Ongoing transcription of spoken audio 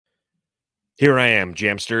Here I am,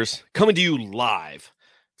 Jamsters, coming to you live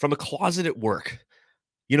from a closet at work.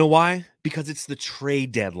 You know why? Because it's the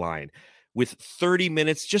trade deadline. With 30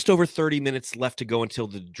 minutes, just over 30 minutes left to go until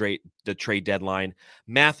the trade deadline.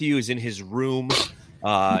 Matthew is in his room.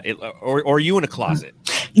 Or are you in a closet?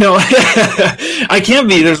 No, I can't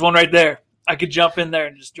be. There's one right there. I could jump in there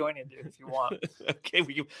and just join in, dude, if you want. Okay,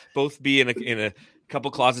 we can both be in a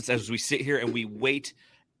couple closets as we sit here and we wait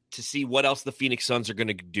to see what else the Phoenix Suns are going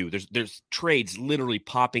to do. There's trades literally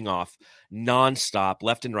popping off nonstop,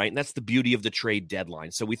 left and right, and that's the beauty of the trade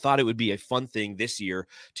deadline. So we thought it would be a fun thing this year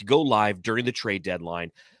to go live during the trade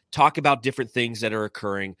deadline, talk about different things that are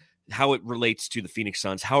occurring, how it relates to the Phoenix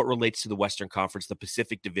Suns, how it relates to the Western Conference, the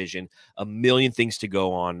Pacific Division, a million things to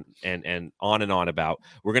go on and on about.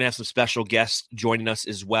 We're going to have some special guests joining us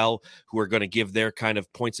as well who are going to give their kind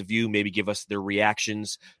of points of view, maybe give us their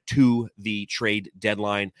reactions to the trade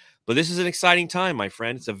deadline. But this is an exciting time, my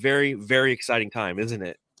friend. It's a very, very exciting time, isn't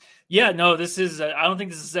it? Yeah, no, this is I don't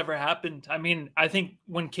think this has ever happened. I mean, I think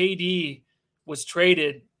when KD was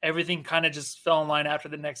traded, everything kind of just fell in line after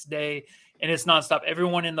the next day. And it's nonstop.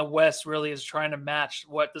 Everyone in the West really is trying to match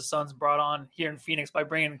what the Suns brought on here in Phoenix by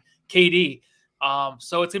bringing KD.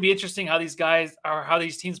 So it's gonna be interesting how these guys or how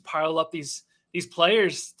these teams pile up these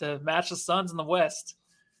players to match the Suns in the West.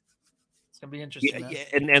 It's gonna be interesting. Yeah,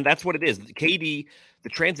 and that's what it is. KD, the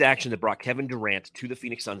transaction that brought Kevin Durant to the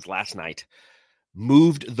Phoenix Suns last night,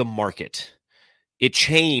 moved the market. It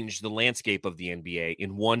changed the landscape of the NBA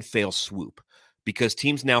in one fell swoop because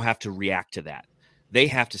teams now have to react to that. They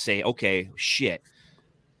have to say, okay, shit,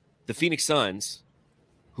 the Phoenix Suns,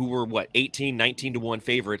 who were, 18, 19-1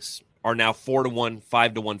 favorites, are now 4-1,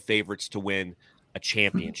 5-1 favorites to win a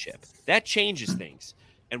championship. That changes things.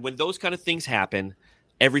 And when those kind of things happen,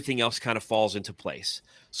 everything else kind of falls into place.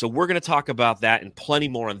 So we're going to talk about that and plenty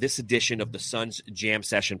more on this edition of the Suns Jam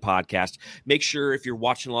Session podcast. Make sure if you're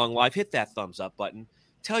watching along live, hit that thumbs up button.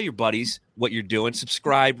 Tell your buddies what you're doing.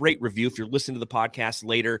 Subscribe, rate, review. If you're listening to the podcast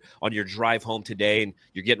later on your drive home today and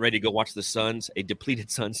you're getting ready to go watch the Suns, a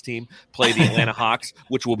depleted Suns team, play the Atlanta Hawks,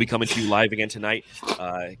 which will be coming to you live again tonight.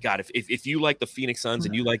 God, if you like the Phoenix Suns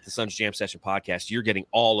and you like the Suns Jam Session podcast, you're getting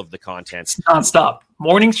all of the content. It's nonstop.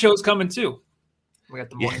 Morning show's coming too. We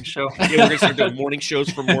got the morning show. Yeah, we're going to start doing morning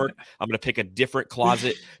shows from work. I'm going to pick a different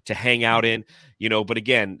closet to hang out in, but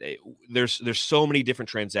again, there's so many different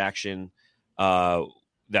transactions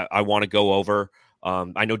that I want to go over.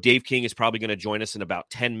 I know Dave King is probably going to join us in about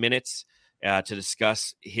 10 minutes to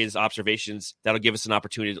discuss his observations. That'll give us an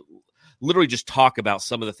opportunity to literally just talk about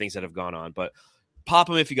some of the things that have gone on. But pop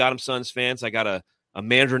them if you got them, Suns fans. I got a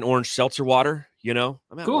mandarin orange seltzer water, I'm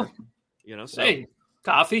at cool. Work, so hey,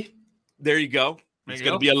 coffee. There you go. It's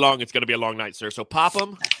going to be a long night, sir. So pop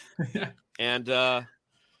them. And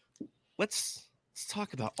let's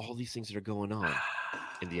talk about all these things that are going on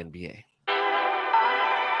in the NBA.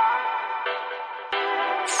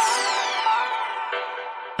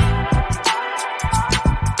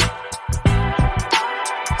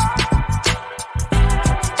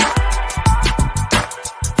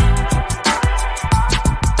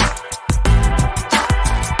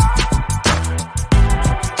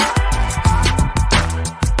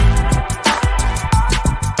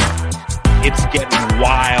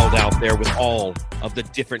 Wild out there with all of the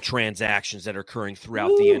different transactions that are occurring throughout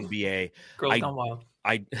the NBA. Girls gone wild.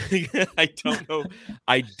 I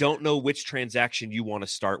don't know which transaction you want to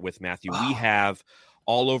start with, Matthew. We have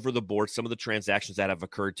all over the board. Some of the transactions that have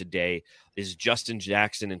occurred today is Justin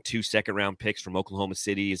Jackson and 2 second-round picks from Oklahoma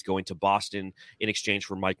City is going to Boston in exchange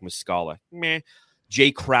for Mike Muscala.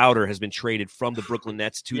 Jay Crowder has been traded from the Brooklyn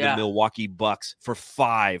Nets to the Milwaukee Bucks for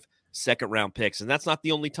 5 second-round picks. And that's not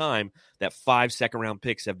the only time that 5 second-round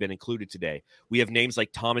picks have been included today. We have names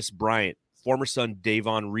like Thomas Bryant, former son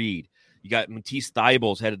Davon Reed. You got Matisse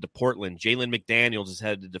Thybulle headed to Portland. Jalen McDaniels is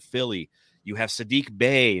headed to Philly. You have Sadiq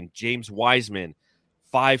Bey and James Wiseman.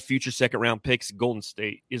 5 future second-round picks. Golden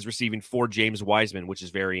State is receiving for James Wiseman, which is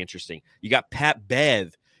very interesting. You got Pat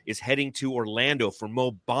Bev is heading to Orlando for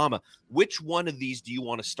Mo Bamba. Which one of these do you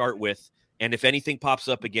want to start with? And if anything pops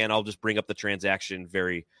up again, I'll just bring up the transaction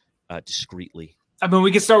very discreetly. I mean,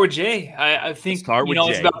 we can start with Jay. I think it's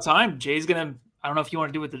Jay. About time. Jay's gonna. I don't know if you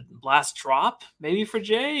want to do it with the last drop, maybe for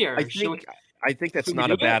Jay, or I think that's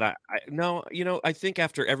not a bad. No, I think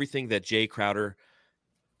after everything that Jay Crowder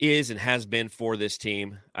is and has been for this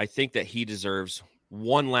team, I think that he deserves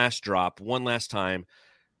one last drop, one last time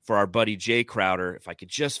for our buddy Jay Crowder. If I could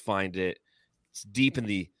just find it, it's deep in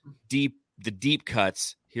the deep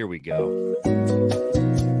cuts. Here we go.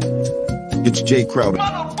 It's Jay Crowder.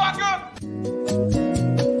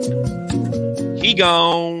 He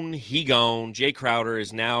gone. Jay Crowder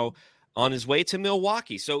is now on his way to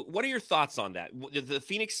Milwaukee. So what are your thoughts on that? The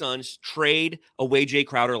Phoenix Suns trade away Jay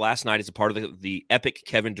Crowder last night as a part of the epic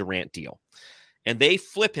Kevin Durant deal. And they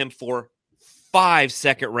flip him for 5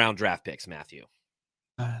 second-round draft picks, Matthew.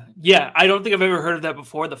 Yeah, I don't think I've ever heard of that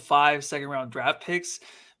before, the 5 second-round draft picks.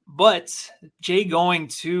 But Jay going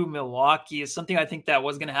to Milwaukee is something I think that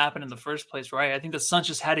was going to happen in the first place, right? I think the Suns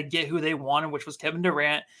just had to get who they wanted, which was Kevin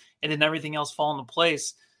Durant, and then everything else fall into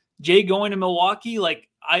place. Jay going to Milwaukee, like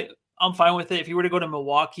I'm fine with it. If he were to go to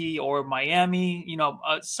Milwaukee or Miami,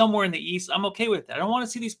 somewhere in the East, I'm okay with that. I don't want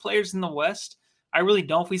to see these players in the West. I really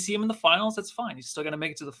don't. If we see him in the finals, that's fine. He's still going to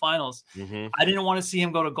make it to the finals. Mm-hmm. I didn't want to see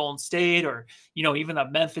him go to Golden State or, even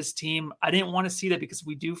a Memphis team. I didn't want to see that because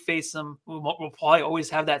we do face them. We'll probably always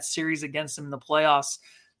have that series against them in the playoffs.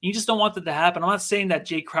 You just don't want that to happen. I'm not saying that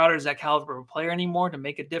Jay Crowder is that caliber of player anymore to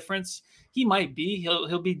make a difference. He might be.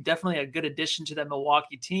 He'll be definitely a good addition to that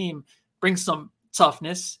Milwaukee team. Bring some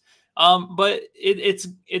toughness. But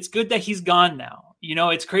it's good that he's gone now.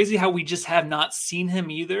 It's crazy how we just have not seen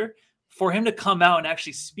him either. For him to come out and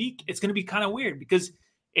actually speak, it's going to be kind of weird because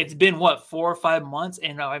it's been 4 or 5 months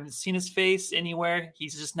and I haven't seen his face anywhere.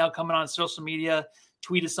 He's just now coming on social media,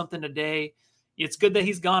 tweeted something today. It's good that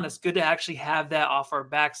he's gone. It's good to actually have that off our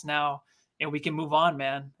backs now and we can move on,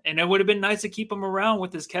 man. And it would have been nice to keep him around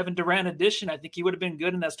with this Kevin Durant addition. I think he would have been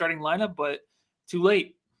good in that starting lineup, but too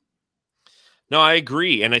late. No, I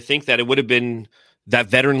agree. And I think that it would have been that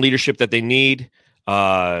veteran leadership that they need.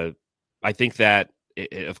 I think that,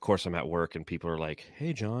 of course, I'm at work and people are like,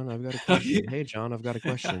 "Hey, John, I've got a question. Hey, John, I've got a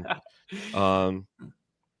question."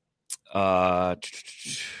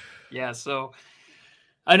 Yeah. So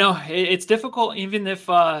I know it's difficult. Even if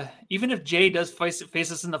Jay does face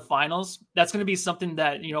us in the finals, that's going to be something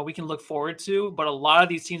that we can look forward to. But a lot of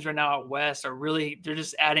these teams right now out west they're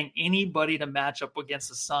just adding anybody to match up against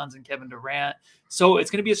the Suns and Kevin Durant. So it's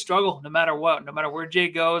going to be a struggle no matter what, no matter where Jay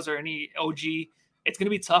goes or any OG. It's going to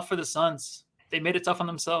be tough for the Suns. They made it tough on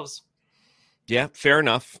themselves. Yeah, fair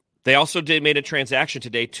enough. They also made a transaction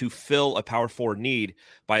today to fill a power forward need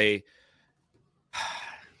by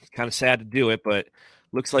kind of sad to do it, but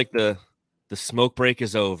looks like the smoke break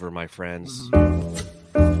is over, my friends. The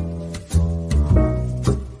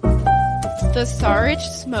Saric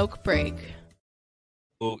smoke break.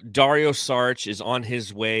 Well, Dario Saric is on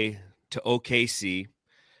his way to OKC.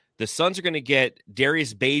 The Suns are going to get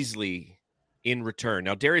Darius Bazley in return.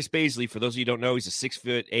 Now, Darius Bazley, for those of you who don't know, he's a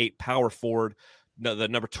 6'8" power forward, the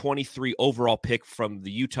number 23 overall pick from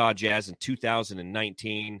the Utah Jazz in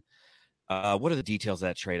 2019. What are the details of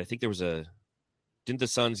that trade? I think there was didn't the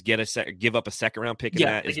Suns give up a second round pick in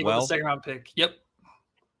that as well? Yeah, they gave up a second round pick. Yep.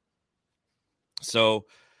 So,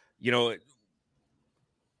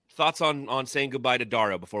 thoughts on saying goodbye to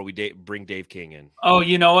Dario before we bring Dave King in? Oh,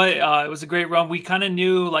 you know what? It was a great run. We kind of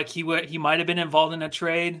knew like he might have been involved in a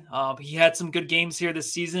trade. He had some good games here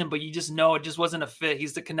this season, but you just know it just wasn't a fit.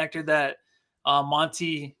 He's the connector that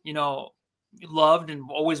Monty, loved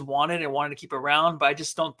and always wanted to keep around. But I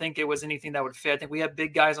just don't think it was anything that would fit. I think we have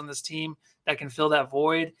big guys on this team that can fill that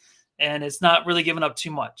void. And it's not really giving up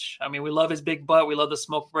too much. I mean, we love his big butt. We love the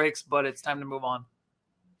smoke breaks, but it's time to move on.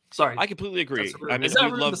 Sorry. I completely agree. I mean,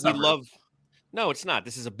 we love. No, it's not.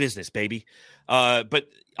 This is a business, baby. But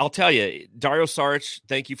I'll tell you, Dario Saric,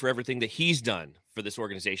 thank you for everything that he's done for this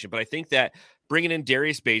organization. But I think that bringing in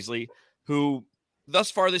Darius Bazley, who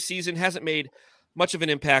thus far this season hasn't made much of an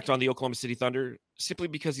impact on the Oklahoma City Thunder, simply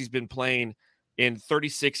because he's been playing in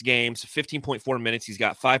 36 games, 15.4 minutes. He's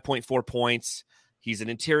got 5.4 points. He's an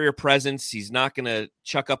interior presence. He's not going to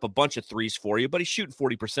chuck up a bunch of threes for you, but he's shooting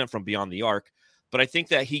 40% from beyond the arc. But I think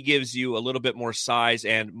that he gives you a little bit more size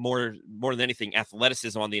and more than anything,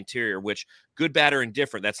 athleticism on the interior, which good, bad, or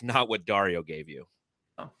indifferent, that's not what Dario gave you.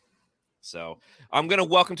 So I'm going to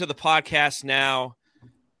welcome to the podcast now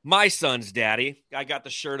my son's daddy. I got the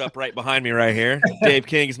shirt up right behind me right here. Dave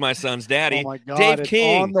King is my son's daddy. Oh, my God. Dave it's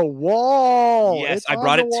King. on the wall. Yes, I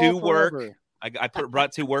brought it to work. I brought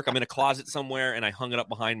it to work. I'm in a closet somewhere, and I hung it up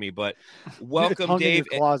behind me. But welcome, it's Dave. In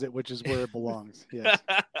your closet, which is where it belongs. Yes.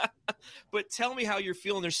 But tell me how you're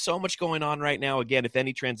feeling. There's so much going on right now. Again, if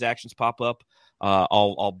any transactions pop up,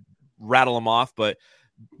 I'll rattle them off. But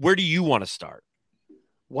where do you want to start?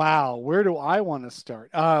 Wow, where do I want to start?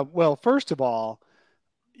 Well, first of all,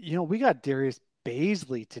 we got Darius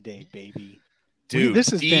Bazley today, baby. Dude, this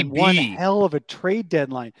has been one hell of a trade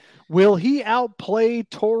deadline. Will he outplay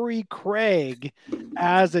Torrey Craig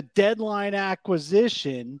as a deadline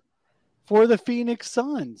acquisition for the Phoenix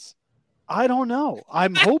Suns? I don't know.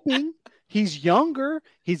 I'm hoping. He's younger.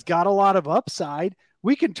 He's got a lot of upside.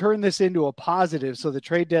 We can turn this into a positive so the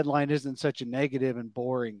trade deadline isn't such a negative and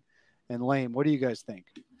boring and lame. What do you guys think?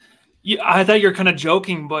 Yeah, I thought you were kind of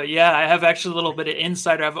joking, but yeah, I have actually a little bit of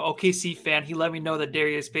insider. I have an OKC fan. He let me know that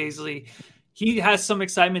Darius Baisley, he has some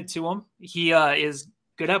excitement to him. He is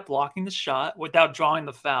good at blocking the shot without drawing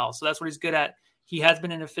the foul. So that's what he's good at. He has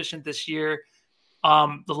been inefficient this year.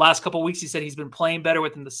 The last couple of weeks, he said he's been playing better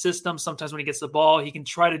within the system. Sometimes when he gets the ball, he can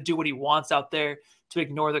try to do what he wants out there to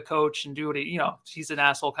ignore the coach and do what he's an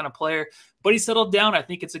asshole kind of player. But he settled down. I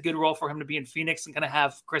think it's a good role for him to be in Phoenix and kind of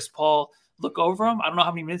have Chris Paul look over him. I don't know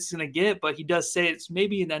how many minutes he's going to get, but he does say it's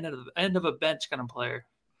maybe an end of a bench kind of player.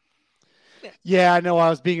 Yeah, I know I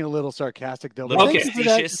was being a little sarcastic though. Little Okay.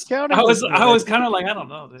 I was kind of like, I don't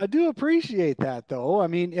know. I do appreciate that though. I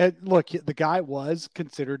mean, look, the guy was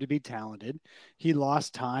considered to be talented. He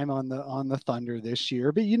lost time on the Thunder this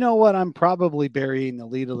year, but you know what? I'm probably burying the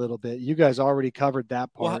lead a little bit. You guys already covered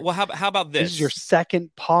that part. Well, how about this? This is your second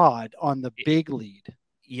pod on the big lead.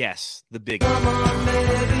 Yes, the big. Come on, baby,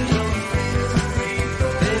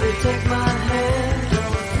 baby, take my hand.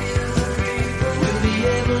 We'll be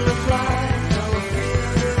able to fly.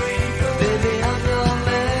 Baby, I'm your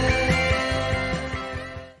man.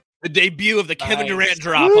 The debut of the Kevin Nice. Durant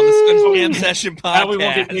drop on the Suns Jam Session podcast. Now we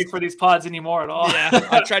won't get paid for these pods anymore at all. Yeah,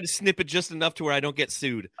 I tried to snip it just enough to where I don't get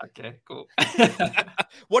sued. Okay, cool.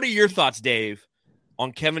 What are your thoughts, Dave,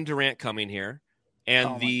 on Kevin Durant coming here and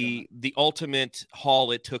Oh, the ultimate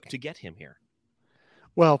haul it took to get him here?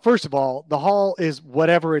 Well, first of all, the haul is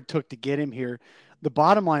whatever it took to get him here. The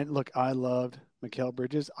bottom line, look, I loved Mikal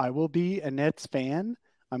Bridges. I will be a Nets fan.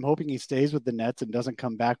 I'm hoping he stays with the Nets and doesn't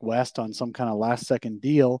come back west on some kind of last-second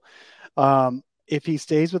deal. If he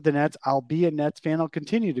stays with the Nets, I'll be a Nets fan. I'll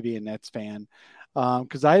continue to be a Nets fan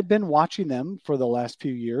because I had been watching them for the last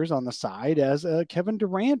few years on the side as a Kevin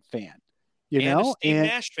Durant fan. And a Steve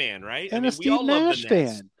Nash fan, right? And I mean, a we Steve all love Nash the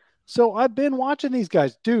Nets. fan. So I've been watching these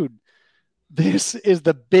guys. Dude, this is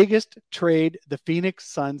the biggest trade the Phoenix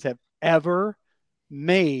Suns have ever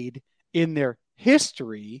made in their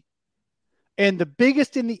history and the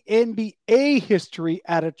biggest in the NBA history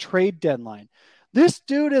at a trade deadline. This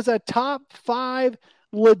dude is a top 5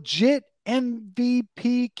 legit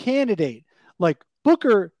MVP candidate. Like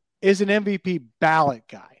Booker is an MVP ballot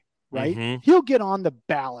guy, right? Mhm. He'll get on the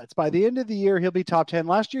ballots. By the end of the year, he'll be top 10.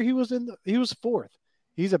 Last year, he was 4th.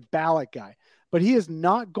 He's a ballot guy, but he is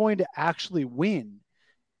not going to actually win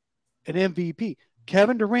an MVP.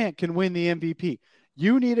 Kevin Durant can win the MVP.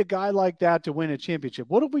 You need a guy like that to win a championship.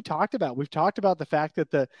 What have we talked about? We've talked about the fact that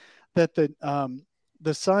the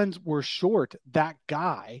Suns were short that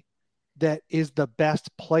guy that is the best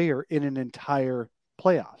player in an entire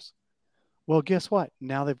playoffs. Well, guess what?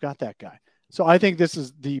 Now they've got that guy. So I think this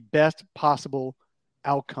is the best possible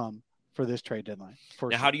outcome for this trade deadline.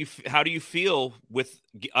 Now, how do you feel with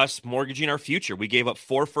us mortgaging our future? We gave up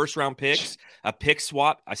 4 first-round picks, a pick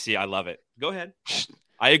swap. I love it. Go ahead.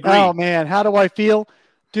 I agree. Oh man, how do I feel?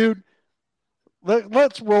 Dude,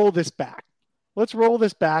 let's roll this back. Let's roll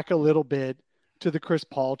this back a little bit to the Chris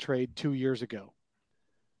Paul trade 2 years ago.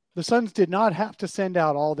 The Suns did not have to send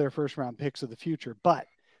out all their first-round picks of the future, but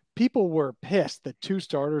people were pissed that 2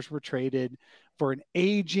 starters were traded for an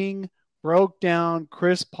aging, broke down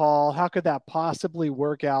Chris Paul. How could that possibly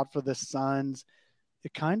work out for the Suns?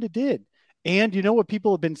 It kind of did. And you know what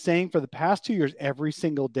people have been saying for the past 2 years, every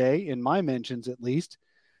single day, in my mentions at least,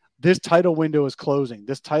 this title window is closing.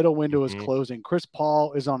 This title window is closing. Chris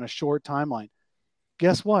Paul is on a short timeline.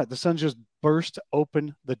 Guess what? The Suns just burst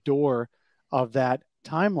open the door of that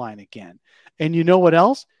timeline again. And you know what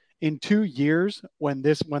else? In 2 years, when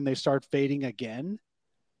they start fading again,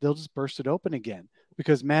 they'll just burst it open again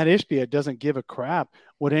because Matt Ishbia doesn't give a crap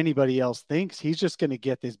what anybody else thinks. He's just going to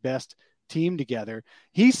get his best team together.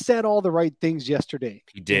 He said all the right things yesterday.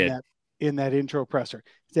 He did. In that intro presser.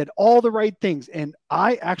 He said all the right things. And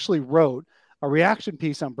I actually wrote a reaction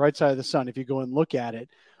piece on Bright Side of the Sun, if you go and look at it,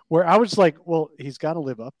 where I was like, well, he's got to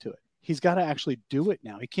live up to it. He's got to actually do it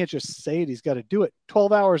now. He can't just say it. He's got to do it.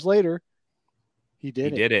 12 hours later, he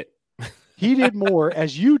did it. He did more,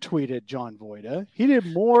 as you tweeted, John Voida. He did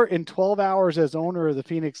more in 12 hours as owner of the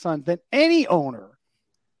Phoenix Suns than any owner,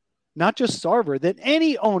 not just Sarver, than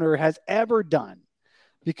any owner has ever done.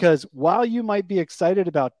 Because while you might be excited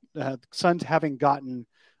about Suns having gotten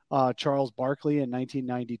Charles Barkley in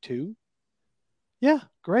 1992, yeah,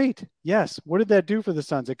 great. Yes. What did that do for the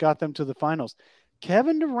Suns? It got them to the finals.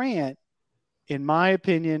 Kevin Durant, in my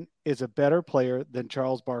opinion, is a better player than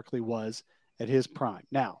Charles Barkley was at his prime.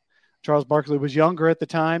 Now, Charles Barkley was younger at the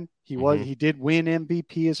time. He did win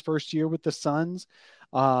MVP his first year with the Suns,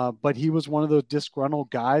 but he was one of those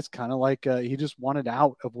disgruntled guys, kind of like he just wanted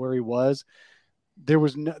out of where he was. There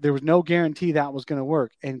was no guarantee that was going to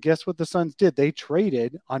work. And guess what the Suns did? They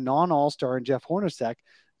traded a non-All-Star in Jeff Hornacek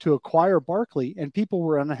to acquire Barkley, and people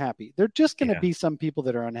were unhappy. They're just going to Yeah. be some people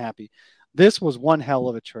that are unhappy. This was one hell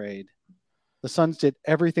of a trade. The Suns did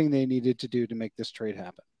everything they needed to do to make this trade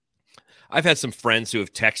happen. I've had some friends who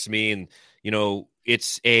have texted me, and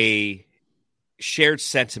it's a shared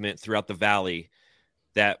sentiment throughout the Valley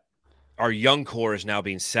that our young core is now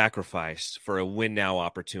being sacrificed for a win now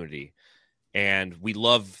opportunity. And we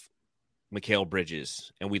love Mikal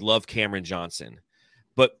Bridges and we love Cameron Johnson.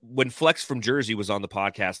 But when Flex from Jersey was on the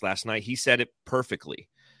podcast last night, he said it perfectly.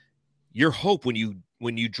 Your hope when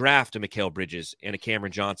you draft a Mikal Bridges and a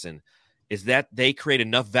Cameron Johnson is that they create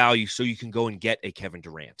enough value so you can go and get a Kevin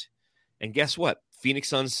Durant. And guess what? Phoenix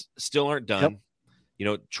Suns still aren't done.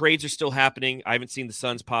 Yep. Trades are still happening. I haven't seen the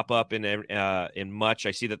Suns pop up in much.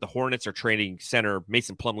 I see that the Hornets are trading center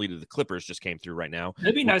Mason Plumlee to the Clippers. Just came through right now.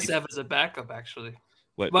 It'd be nice to have as a backup, actually.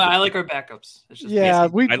 What? But I like our backups. It's just Yeah,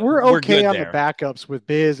 basic. we're we're okay good on there. the backups with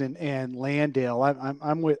Biz and Landale.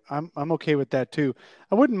 I'm okay with that too.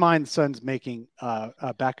 I wouldn't mind the Suns making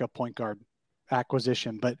a backup point guard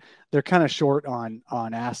acquisition, but they're kind of short on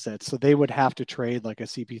assets, so they would have to trade like a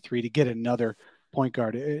CP3 to get another point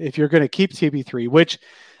guard if you're going to keep CP3. Which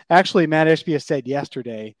actually Matt Ishbia said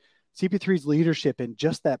yesterday, CP3's leadership in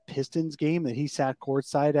just that Pistons game that he sat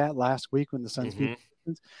courtside at last week when the Suns beat the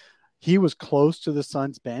Pistons. He was close to the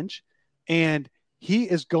Suns bench, and he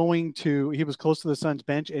was close to the Suns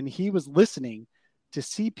bench, and he was listening to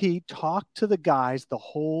CP talk to the guys the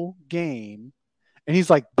whole game. And he's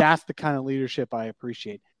like, that's the kind of leadership I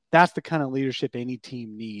appreciate. That's the kind of leadership any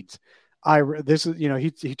team needs.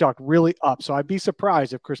 He talked really up. So I'd be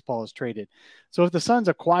surprised if Chris Paul is traded. So if the Suns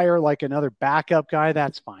acquire like another backup guy,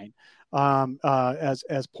 that's fine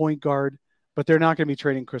as point guard, but they're not going to be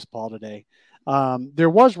trading Chris Paul today. There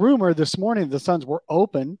was rumor this morning the Suns were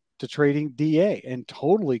open to trading DA and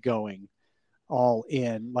totally going all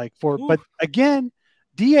in but again,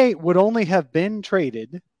 DA would only have been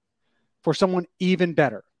traded for someone even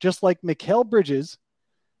better. Just like Mikal Bridges,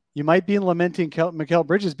 you might be lamenting Mikal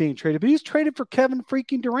Bridges being traded, but he's traded for Kevin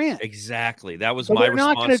freaking Durant. Exactly. That was So my they're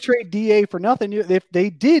response. not going to trade DA for nothing. If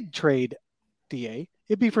they did trade DA,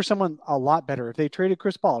 it'd be for someone a lot better. If they traded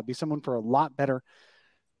Chris Paul, it'd be someone for a lot better.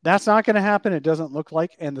 That's not going to happen. It doesn't look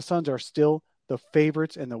like, and the Suns are still the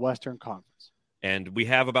favorites in the Western Conference. And we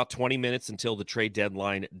have about 20 minutes until the trade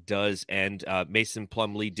deadline does end. Mason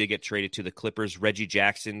Plumlee did get traded to the Clippers. Reggie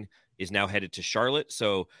Jackson is now headed to Charlotte.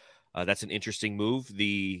 So that's an interesting move.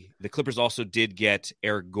 The Clippers also did get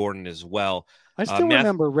Eric Gordon as well. I still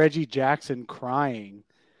remember Reggie Jackson crying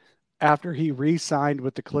after he re-signed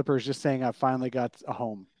with the Clippers, just saying, I finally got a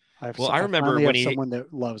home. I remember when someone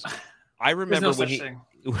that loves me. I remember There's no when such he thing.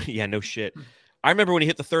 yeah, no shit. I remember when he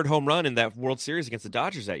hit the third home run in that World Series against the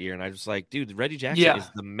Dodgers that year, and I was like, dude, Reggie Jackson is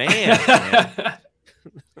the man. Man.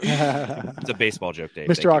 It's a baseball joke, Dave.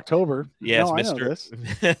 Mr. October. Yes, no, Mr. I know this.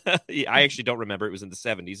 Yeah, I actually don't remember. It was in the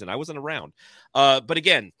 70s, and I wasn't around. But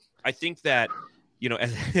again, I think that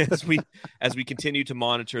as we continue to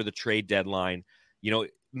monitor the trade deadline,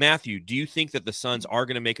 Matthew, do you think that the Suns are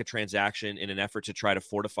going to make a transaction in an effort to try to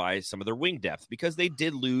fortify some of their wing depth? Because they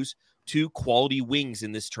did lose 2 quality wings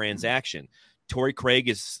in this transaction. Torrey Craig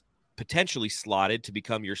is potentially slotted to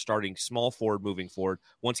become your starting small forward moving forward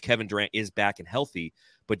once Kevin Durant is back and healthy.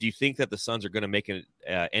 But do you think that the Suns are going to make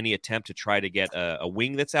any attempt to try to get a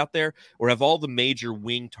wing that's out there? Or have all the major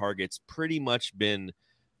wing targets pretty much been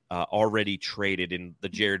already traded in the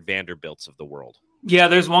Jared Vanderbilts of the world? Yeah,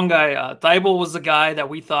 there's one guy. Thibault was the guy that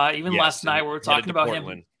we thought, even last night, we were headed talking to about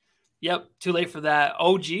Portland. him. Yep, too late for that.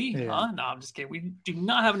 OG? Yeah. Huh? No, I'm just kidding. We do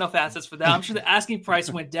not have enough assets for that. I'm sure the asking price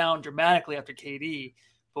went down dramatically after KD,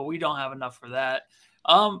 but we don't have enough for that.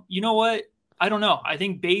 You know what? I don't know. I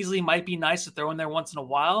think Baisley might be nice to throw in there once in a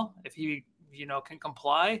while if he, can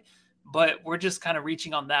comply, but we're just kind of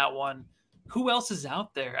reaching on that one. Who else is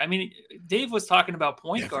out there? I mean, Dave was talking about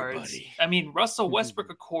point guards. Everybody. I mean, Russell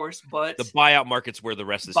Westbrook, of course, but The buyout market's where the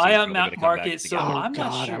rest of the Buyout team's probably gonna come back market, so together. Oh I'm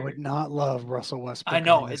not God, I sure. would not love Russell Westbrook. I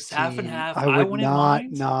know, on this it's half and team. half. I I would wouldn't not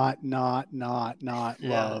mind. Yeah.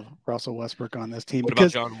 love Russell Westbrook on this team What about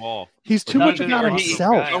because John Wall? he's too Not much a good about Russell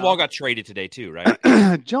himself. guy. John Wall got traded today too,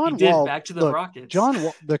 right? John He did, Wall, back to the look, Rockets.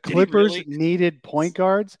 the he Clippers really? needed point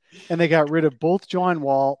guards, and they got rid of both John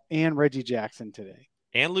Wall and Reggie Jackson today.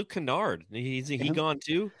 And Luke Kennard. He Yeah. gone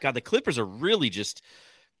too? God, the Clippers are really just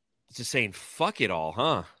saying fuck it all,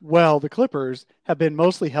 huh? Well, the Clippers have been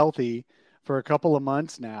mostly healthy for a couple of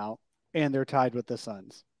months now, and they're tied with the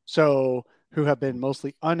Suns, who have been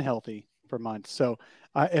mostly unhealthy for months. So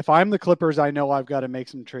if I'm the Clippers, I know I've got to make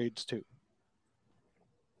some trades too.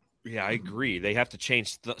 Yeah, I agree. They have to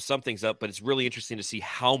change some things up, but it's really interesting to see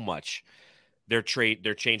how much they're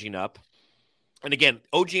changing up. And again,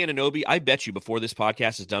 OG Anunoby, I bet you before this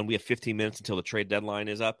podcast is done, we have 15 minutes until the trade deadline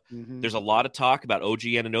is up. Mhm. There's a lot of talk about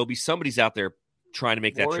OG Anunoby. Somebody's out there trying to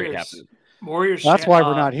make that trade happen. Warriors. That's why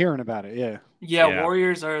we're not hearing about it. Yeah. Yeah.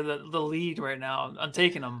 Warriors are the lead right now. I'm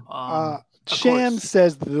taking them. Shams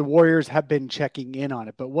says that the Warriors have been checking in on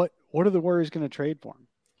it, but what are the Warriors going to trade for him?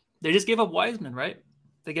 They just gave up Wiseman, right?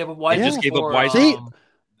 They gave up Wiseman. They just gave up for, Wiseman.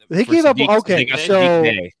 They For gave up. Sadiq- Okay, they got so Sadiq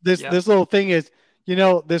Bey. this little thing is,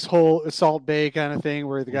 this whole Salt Bay kind of thing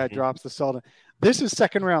where the guy Mhm. drops the salt. This is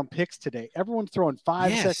second round picks today. Everyone's throwing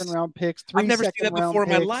 5 Yes. second round picks, 3 I've never seen second that round before in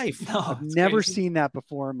my picks. life. No, I've it's never crazy. seen that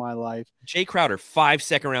before in my life. Jay Crowder, 5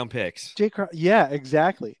 second-round picks. Yeah,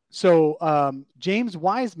 exactly. So James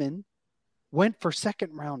Wiseman went for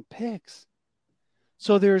second round picks.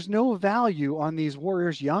 So there's no value on these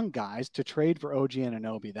Warriors young guys to trade for OG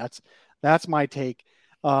Anunoby. That's my take.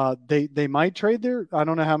 They might trade I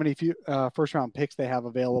don't know how many first round picks they have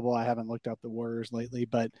available. I haven't looked up the Warriors lately,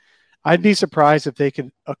 but I'd be surprised if they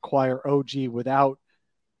could acquire OG without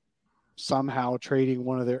somehow trading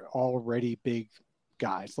one of their already big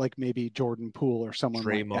guys, like maybe Jordan Poole or someone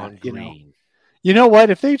like Draymond that. Green. You know what?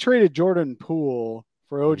 If they traded Jordan Poole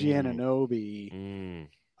for OG Mm. Anunoby,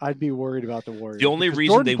 I'd be worried about the Warriors. The only because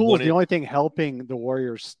reason Jordan they Poole is wouldn't- the only thing helping the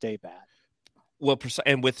Warriors stay bad. Well,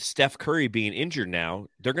 and with Steph Curry being injured now,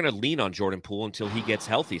 they're going to lean on Jordan Poole until he gets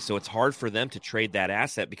healthy. So it's hard for them to trade that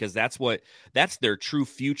asset because that's their true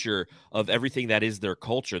future of everything that is their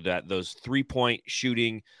culture. That those 3-point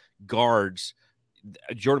shooting guards,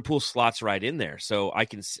 Jordan Poole slots right in there. So I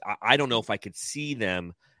don't know if I could see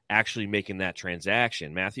them actually making that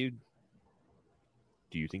transaction. Matthew,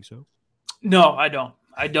 do you think so? No, I don't.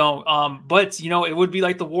 But it would be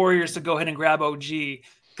like the Warriors to go ahead and grab OG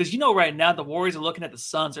because right now the Warriors are looking at the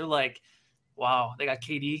Suns. They're like, wow, they got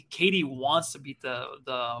KD. KD wants to beat the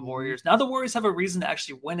Warriors. Now the Warriors have a reason to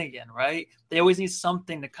actually win again, right? They always need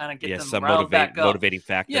something to kind of get them some riled back up. motivating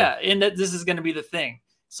factor. Yeah, and this is going to be the thing.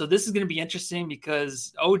 So this is going to be interesting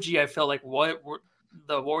because OG, I felt like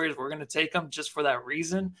the Warriors were going to take them just for that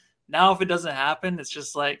reason. Now, if it doesn't happen, it's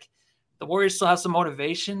just like the Warriors still have some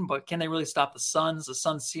motivation, but can they really stop the Suns? The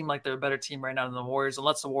Suns seem like they're a better team right now than the Warriors,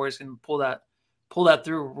 unless the Warriors can pull that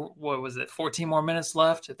through. What was it? 14 more minutes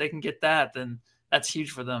left. If they can get that, then that's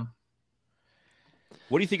huge for them.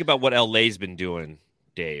 What do you think about what LA's been doing,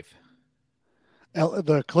 Dave?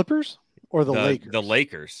 The Clippers or the Lakers? The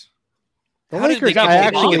Lakers. The How did Lakers, they I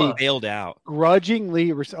get actually bailed out.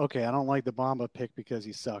 grudgingly. Okay, I don't like the Bamba pick because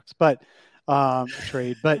he sucks, but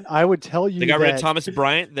trade. But I would tell you They got rid of that- Thomas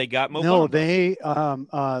Bryant. They got Mo No, Bamba.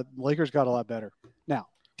 they Lakers got a lot better. Now,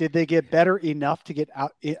 did they get better enough to get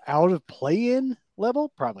out of play-in level?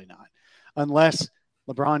 Probably not, unless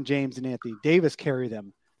LeBron James and Anthony Davis carry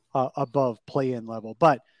them above play-in level.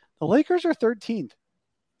 But the Lakers are 13th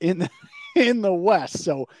in the West.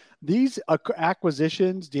 So these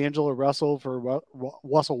acquisitions, D'Angelo Russell for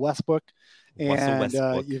Russell Westbrook, and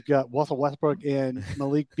you've got Russell Westbrook and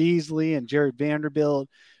Malik Beasley and Jared Vanderbilt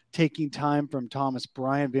taking time from Thomas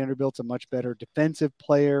Bryant. Vanderbilt's a much better defensive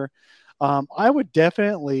player. I would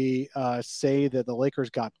definitely say that the Lakers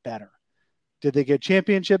got better. Did they get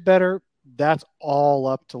championship better? That's all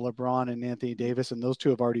up to LeBron and Anthony Davis, and those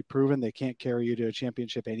two have already proven they can't carry you to a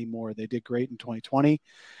championship anymore. They did great in 2020.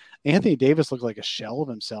 Anthony Davis looked like a shell of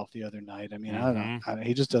himself the other night. I mean, I don't know.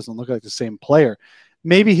 He just doesn't look like the same player.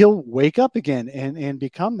 Maybe he'll wake up again and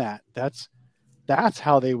become that. That's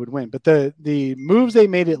how they would win. But the moves they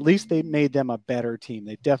made, at least they made them a better team.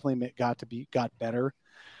 They definitely got better.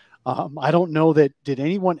 I don't know that. Did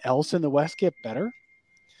anyone else in the West get better?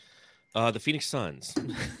 The Phoenix Suns.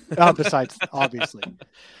 Besides, obviously.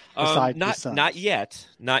 Besides the Suns. Not yet.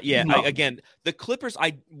 No. Again, the Clippers,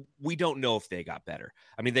 we don't know if they got better.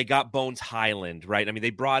 I mean, they got Bones Highland, right? I mean, they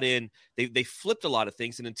brought in, they flipped a lot of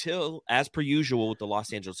things, and until, as per usual with the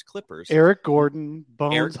Los Angeles Clippers, Eric Gordon,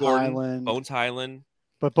 Bones Highland.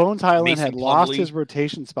 But Bones Highland Mason had lost Plumlee. his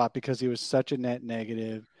rotation spot because he was such a net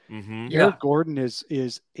negative. Mm-hmm. Yeah. Eric Gordon is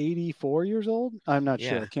 84 years old. I'm not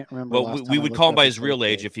sure. Yeah. I can't remember. Well, last we time I would looked call him up by his his real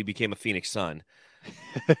birthday. age if he became a Phoenix Sun.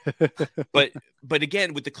 But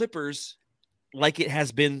again, with the Clippers, like it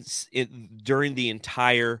has been during the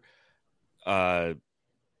entire, oh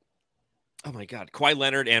my God, Kawhi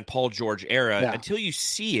Leonard and Paul George era, Yeah. until you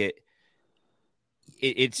see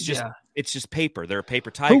it's just Yeah. it's just paper. They're a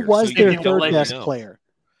paper tiger. Who was So their you don't third really best know. player?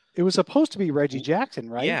 It was supposed to be Reggie Jackson,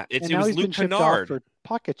 right? Yeah, and it now was he's been Luke shipped Kennard. off for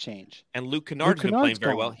pocket change. And Luke Kennard's been playing Kennard's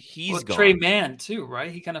very gone. well. He's gone. Trey Mann too,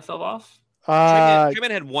 right? He kind of fell off. Trey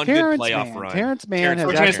Mann had one good Terrence playoff Mann. run. Terrence Mann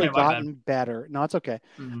has Terrence actually Mann, my bad. gotten better. No, it's okay.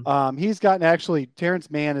 Mhm. He's gotten actually. Terrence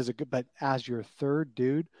Mann is a good, but as your third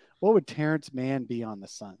dude, what would Terrence Mann be on the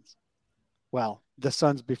Suns? Well, the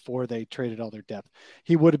Suns before they traded all their depth.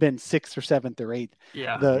 He would have been 6th or 7th or 8th.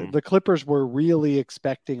 Yeah. The Clippers were really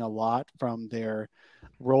expecting a lot from their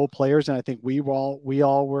role players, and I think we all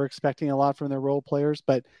were expecting a lot from their role players,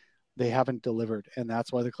 but they haven't delivered, and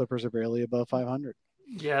that's why the Clippers are barely above 500.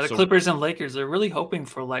 Yeah, the Clippers and Lakers are really hoping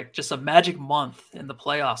for like just a magic month in the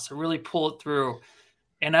playoffs to really pull it through.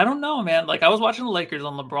 And I don't know, man. Like I was watching the Lakers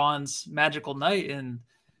on LeBron's magical night, and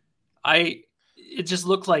it just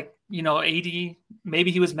looked like, AD,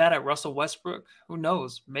 maybe he was mad at Russell Westbrook. Who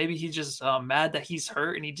knows? Maybe he's just mad that he's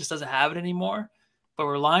hurt and he just doesn't have it anymore. But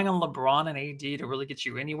relying on LeBron and AD to really get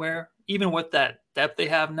you anywhere, even with that depth they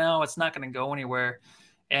have now, it's not going to go anywhere.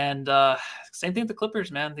 And same thing with the Clippers,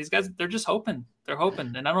 man. These guys, they're just hoping. They're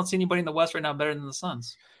hoping. And I don't see anybody in the West right now better than the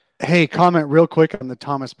Suns. Hey, comment real quick on the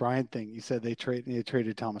Thomas Bryant thing. You said they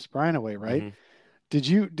traded Thomas Bryant away, right? Mhm. Did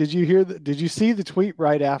you see the tweet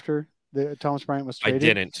right after Thomas Bryant was traded? I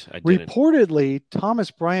didn't. Reportedly, Thomas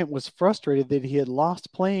Bryant was frustrated that he had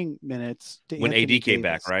lost playing minutes to When Anthony AD came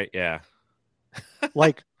Davis. back, right? Yeah.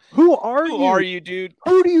 Like, who are Who you? are you, dude?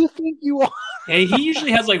 Who do you think you are? Hey, he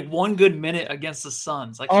usually has like one good minute against the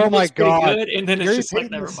Suns. Like, he Oh my looks pretty God. good, and then it's Gary just like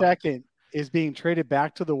Payton never the mind. second is being traded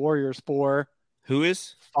back to the Warriors for Who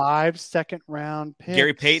is 5 second-round picks.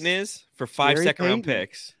 Gary Payton is for 5 Gary second-round Payton.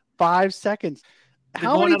 picks? 5 seconds. They're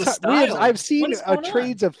How going many out of times? style. I've seen What is going on?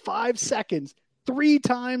 trades of 5 seconds 3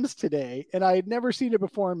 times today, and I had never seen it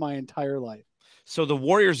before in my entire life. So the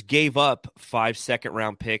Warriors gave up 5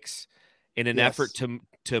 second-round picks in an Yes. effort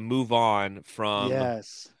to move on from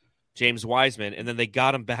Yes. James Wiseman, and then they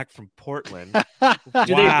got him back from Portland. Do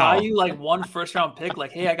they Wow. buy you like one first-round pick?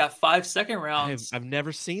 Like, hey, I got 5 second rounds. I've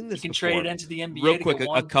never seen You this can before. trade it into the NBA. Real to quick, get a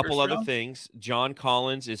one couple first other round. things. John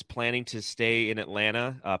Collins is planning to stay in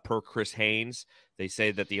Atlanta, per Chris Haynes. They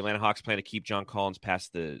say that the Atlanta Hawks plan to keep John Collins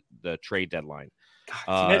past the trade deadline.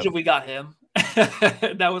 God, imagine if we got him.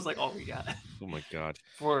 That was like all we got Oh my God.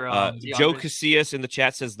 for Joe DeAndre. Casillas in the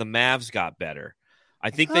chat says the Mavs got better. I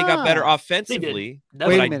think they got better offensively, Wait but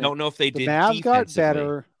Wait a I minute. don't know if they The did Mavs got defensively.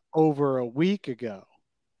 better over a week ago,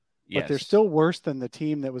 but they're Yes. still worse than the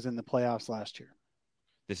team that was in the playoffs last year.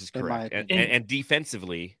 This is in my correct. And, opinion. and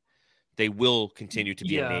defensively, they will continue to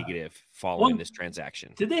be a Yeah. negative following One- this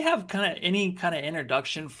transaction. Did they have any kind of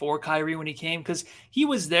introduction for Kyrie when he came? Because he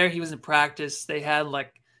was there, he was in practice. They had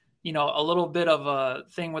like, a little bit of a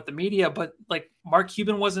thing with the media, but like Mark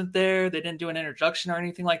Cuban wasn't there. They didn't do an introduction or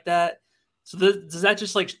anything like that. So does that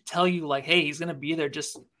just like tell you like, hey, he's going to be there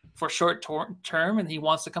just for short term and he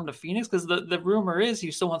wants to come to Phoenix? Because the rumor is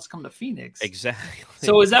he still wants to come to Phoenix. Exactly.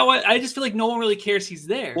 So is that what I just feel like no one really cares he's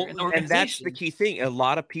there Well, in the and that's organization? the key thing. A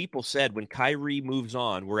lot of people said when Kyrie moves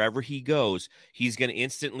on, wherever he goes, he's going to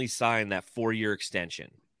instantly sign that 4-year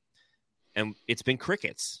extension. And it's been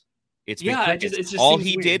crickets. It's been Yeah, crickets. it just All seems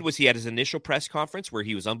he weird. did was he had his initial press conference where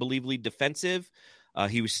he was unbelievably defensive.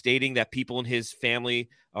 He was stating that people in his family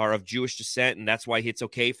are of Jewish descent, and that's why it's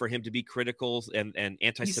okay for him to be critical and He said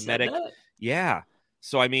anti-Semitic. that? Yeah.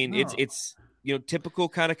 So I mean, No. it's typical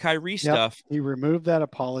kind of Kyrie stuff. He removed that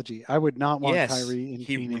apology. I would not want Yes, Kyrie in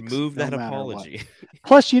he Phoenix. removed no that matter what. apology.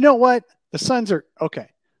 Plus, you know what? The Suns are okay.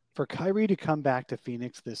 For Kyrie to come back to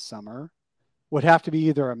Phoenix this summer would have to be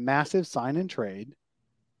either a massive sign and trade,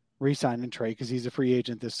 re-sign and trade because he's a free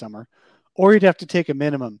agent this summer, or he'd have to take a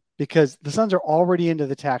minimum because the Suns are already into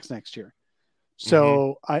the tax next year.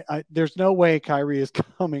 So I there's no way Kyrie is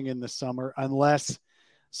coming in the summer unless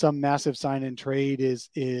some massive sign and trade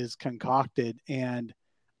is concocted. And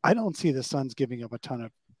I don't see the Suns giving up a ton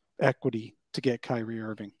of equity to get Kyrie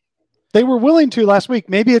Irving. They were willing to last week.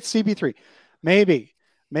 Maybe it's CP3.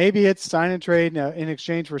 Maybe it's sign and trade in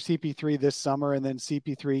exchange for CP3 this summer. And then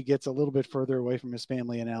CP3 gets a little bit further away from his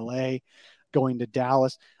family in LA, going to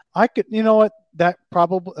Dallas. I could, you know what, that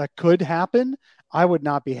could happen. I would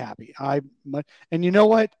not be happy. And you know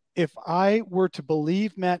what, if I were to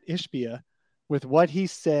believe Matt Ishbia with what he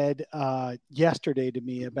said yesterday to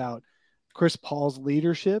me about Chris Paul's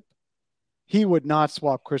leadership, he would not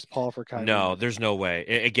swap Chris Paul for Kyrie. No, there's no way.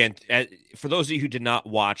 Again, for those of you who did not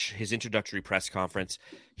watch his introductory press conference,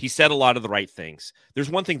 he said a lot of the right things. There's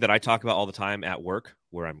one thing that I talk about all the time at work,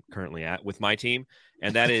 where I'm currently at with my team,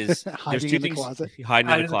 and that is there's Hiding two in the things closet.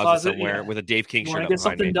 hiding in the closet somewhere yeah. with a Dave King You shirt want up to get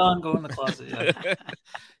behind me. something done, go in the closet. Yeah.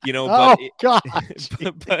 But Oh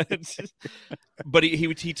gosh. but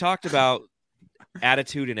he talked about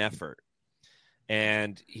attitude and effort,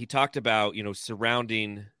 and he talked about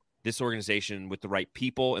surrounding this organization with the right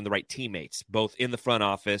people and the right teammates, both in the front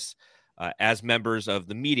office, as members of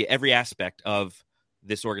the media, every aspect of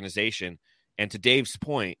this organization. And to Dave's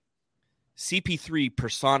point, CP3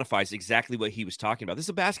 personifies exactly what he was talking about. This is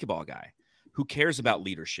a basketball guy who cares about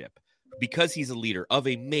leadership, because he's a leader of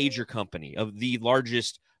a major company, of the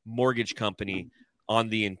largest mortgage company in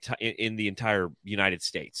the entire United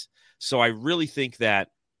States. So I really think that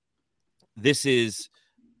this is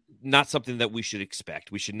not something that we should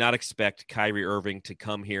expect. We should not expect Kyrie Irving to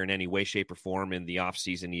come here in any way, shape, or form in the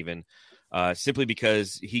offseason, even simply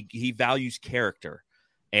because he values character.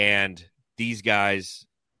 And these guys,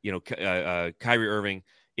 Kyrie Irving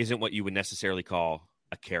isn't what you would necessarily call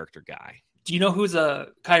a character guy. Do you know who's a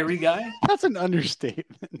Kyrie guy? That's an understatement.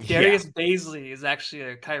 Darius Baisley is actually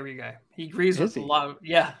a Kyrie guy. He agrees with a lot of,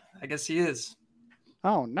 I guess he is.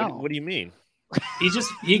 Oh, no. What do you mean?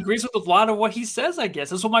 He agrees with a lot of what he says, I guess.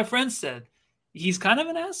 That's what my friend said. He's kind of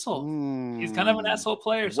an asshole. He's kind of an asshole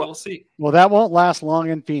player, so we'll see. Well, that won't last long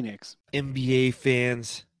in Phoenix. NBA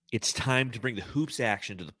fans, it's time to bring the hoops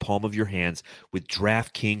action to the palm of your hands with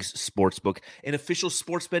DraftKings Sportsbook, an official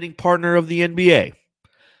sports betting partner of the NBA.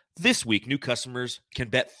 This week, new customers can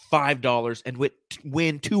bet $5 and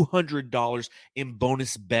win $200 in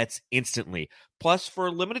bonus bets instantly. Plus, for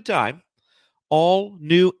a limited time, all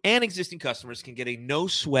new and existing customers can get a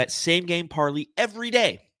no-sweat same-game parlay every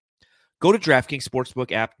day. Go to DraftKings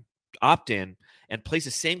Sportsbook app, opt in, and place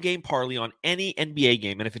a same-game parlay on any NBA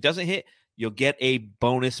game. And if it doesn't hit, you'll get a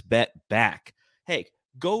bonus bet back. Hey,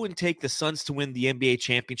 go and take the Suns to win the NBA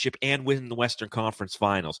championship and win the Western Conference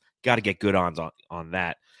Finals. Got to get good odds on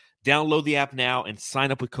that. Download the app now and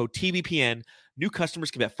sign up with code TBPN. New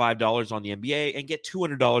customers can bet $5 on the NBA and get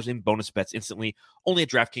 $200 in bonus bets instantly, only at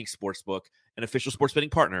DraftKings Sportsbook, an official sports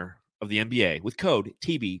betting partner of the NBA, with code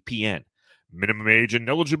TBPN. Minimum age and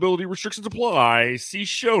eligibility restrictions apply. See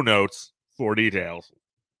show notes for details.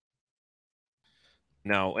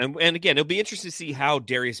 No, and again, it'll be interesting to see how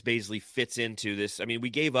Darius Baisley fits into this. I mean,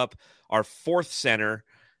 we gave up our fourth center,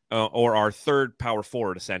 or our third power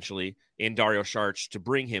forward, essentially, in Dario Saric to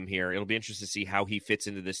bring him here. It'll be interesting to see how he fits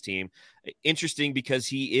into this team. Interesting because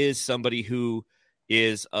he is somebody who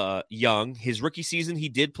is young. His rookie season, he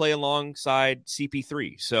did play alongside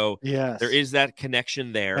CP3. So yes, there is that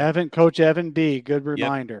connection there. Coach Evan B. Good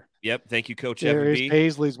reminder. Yep. Thank you, Coach Evan B.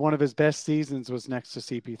 Baisley's one of his best seasons was next to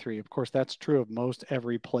CP3. Of course, that's true of most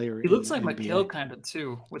every player. He looks like Mikal kind of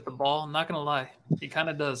too with the ball. I'm not going to lie. He kind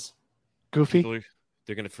of does. Goofy.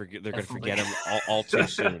 They're going to forget. They're going to forget him all too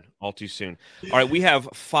soon. All too soon. All right, we have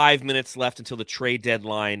 5 minutes left until the trade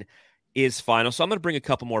deadline is final. So I'm going to bring a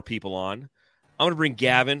couple more people on. I'm going to bring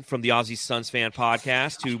Gavin from the Aussie Suns Fan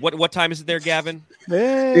Podcast. Who? What time is it there, Gavin?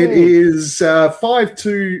 Hey. It is 5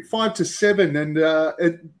 to 7,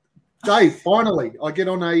 and Dave. Finally, I get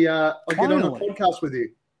on a podcast with you.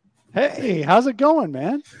 Hey, how's it going,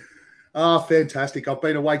 man? Fantastic. I've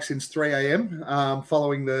been awake since 3 a.m.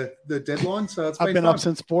 Following the deadline. So I've been up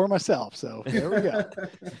since 4 myself. So there we go.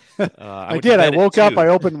 I did. I woke up. I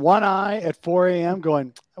opened one eye at 4 a.m.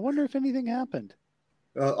 going, I wonder if anything happened.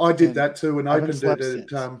 I did that too, and opened it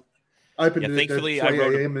at 3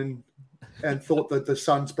 a.m. and thought that the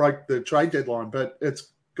Suns broke the trade deadline, but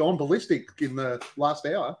it's gone ballistic in the last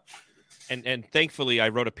hour. And thankfully, I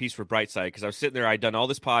wrote a piece for Brightside because I was sitting there. I'd done all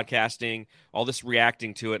this podcasting, all this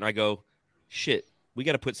reacting to it, and I go, shit, we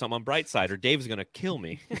got to put something on Brightside or Dave's going to kill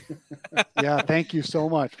me. Yeah, thank you so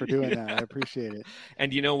much for doing that. I appreciate it.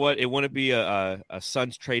 And you know what? It wouldn't be a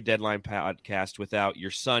Suns trade deadline podcast without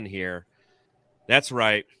your son here. That's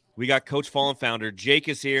right. We got Coach Fallen founder. Jake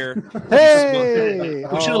is here. Hey!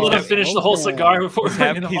 We should have let him finish the whole cigar before he's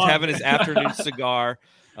having his afternoon cigar.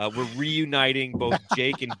 We're reuniting both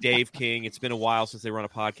Jake and Dave King. It's been a while since they were on a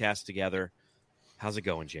podcast together. How's it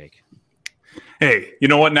going, Jake? Hey, you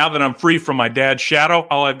know what? Now that I'm free from my dad's shadow,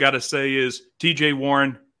 all I've got to say is TJ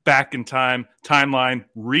Warren, back in time, timeline,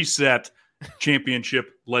 reset, championship.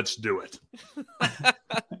 Let's do it.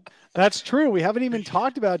 That's true. We haven't even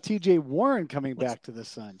talked about TJ Warren coming back to the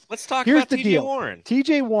Suns. Let's talk Here's about the TJ deal. Warren.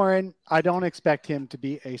 TJ Warren, I don't expect him to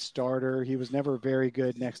be a starter. He was never very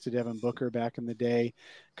good next to Devin Booker back in the day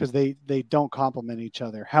because they don't complement each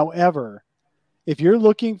other. However, if you're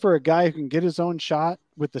looking for a guy who can get his own shot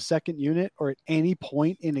with the second unit or at any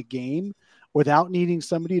point in a game without needing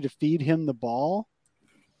somebody to feed him the ball,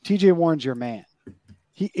 TJ Warren's your man.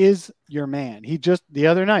 He is your man. He just the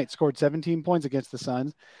other night scored 17 points against the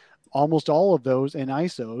Suns. Almost all of those in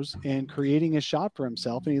ISOs and creating a shot for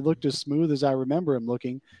himself. And he looked as smooth as I remember him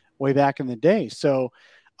looking way back in the day. So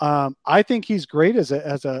I think he's great as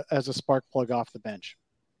a spark plug off the bench.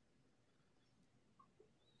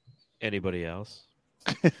 Anybody else?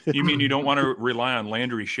 You mean you don't want to rely on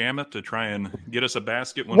Landry Shamet to try and get us a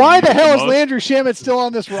basket? Why the hell is Landry Shamet still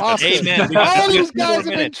on this roster? Hey, man, all these guys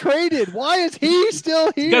have been traded. Why is he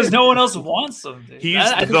still here? Because no one else wants him. Dude. He's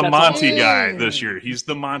the Monty guy this year. He's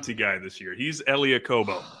the Monty guy this year. He's Elie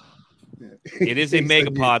Kobo. It is a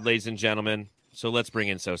megapod, ladies and gentlemen. So let's bring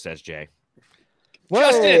in So Says Jay.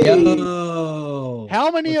 Justin! Yo.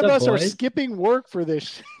 How many What's of up, us are boys? skipping work for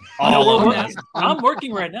this? I'm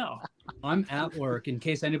working right now. I'm at work. In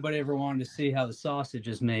case anybody ever wanted to see how the sausage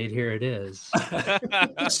is made, here it is.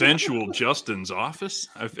 Sensual Justin's office?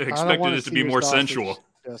 I I don't expected wanna it to see be your more sausage, sensual.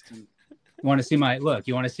 Justin. You want to see my look?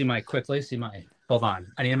 You want to see my quickly? See my hold on.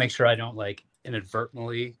 I need to make sure I don't like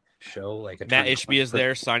inadvertently show like a Matt Ishby is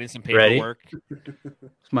there signing some Ready? paperwork.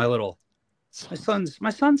 It's my little my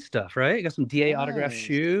son's stuff, right? I got some DA autographed Nice.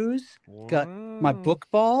 shoes. Got my Wow. book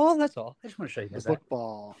ball. That's all. I just want to show you The guys that.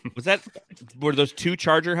 football. Were those 2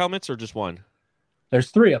 Charger helmets or just one?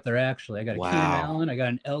 There's 3 up there actually. I got a Wow. Keenan Allen, I got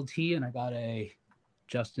an LT, and I got a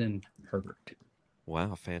Justin Herbert.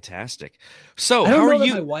 Wow, fantastic. So I don't how know are that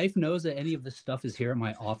you? my wife knows that any of this stuff is here at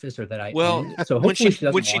my office or that I Well, own it. So when hopefully she- she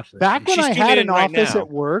doesn't when she- watch this. Back when She's I tuning had in an right office now. at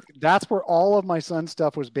work, that's where all of my son's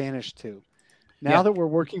stuff was banished to. Now Yeah. that we're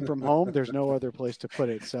working from home, there's no other place to put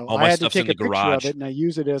it. So All my I had to stuff's in take a the picture garage. of it and I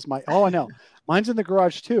use it as my. Oh, I know. Mine's in the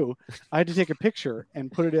garage too. I had to take a picture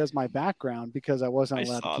and put it as my background because I wasn't I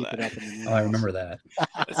allowed saw to keep that. it up in the new Oh, I house. remember that.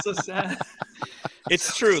 That's so sad.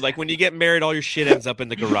 It's true. Like when you get married, all your shit ends up in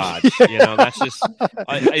the garage. You know, that's just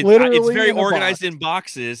it's Literally very in a organized box. in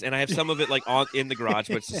boxes, and I have some of it like in the garage,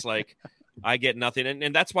 but it's just like I get nothing,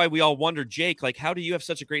 and that's why we all wonder, Jake, like how do you have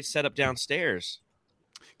such a great setup downstairs?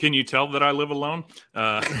 Can you tell that I live alone?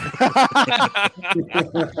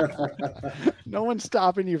 No one's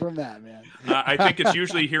stopping you from that, man. I think it's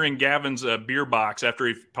usually hearing Gavin's beer box after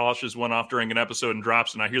he polishes one off during an episode and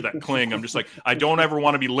drops, and I hear that cling. I'm just like, I don't ever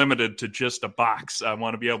want to be limited to just a box. I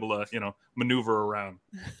want to be able to, maneuver around.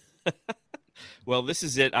 Well, this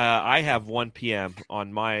is it. I have 1 p.m.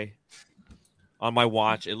 on my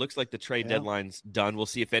watch. It looks like the trade Yeah. deadline's done. We'll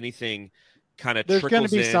see if anything kind of There's going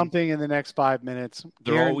trickles to be in. something in the next 5 minutes.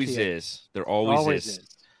 There always Guarantee it. is. There always is. is.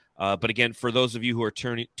 But again, for those of you who are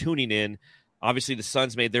tuning in, obviously the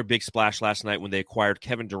Suns made their big splash last night when they acquired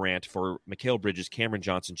Kevin Durant for Mikal Bridges, Cameron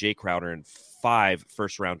Johnson, Jay Crowder, and 5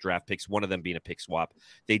 first-round draft picks, one of them being a pick swap.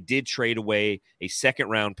 They did trade away a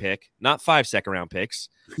second-round pick, not 5 second-round picks,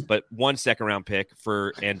 but 1 second-round pick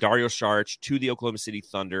and Dario Saric to the Oklahoma City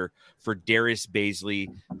Thunder for Darius Baisley,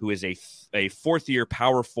 who is a fourth-year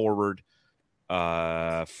power forward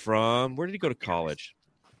from – where did he go to college?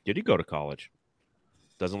 Did he go to college?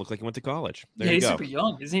 Doesn't look like he went to college. There Yeah, you he's go. super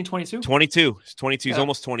young. Isn't he 22? 22. He's 22. He's Yeah.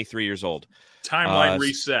 almost 23 years old. Timeline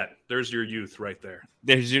reset. There's your youth right there.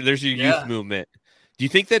 There's your Yeah. youth movement. Do you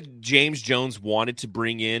think that James Jones wanted to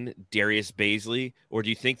bring in Darius Baisley, or do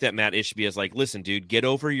you think that Matt Ishby is like, listen, dude, get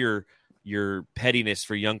over your pettiness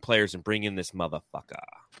for young players and bring in this motherfucker?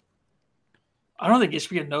 I don't think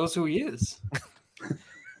Ishbia knows who he is.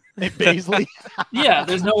 Baisley. Yeah,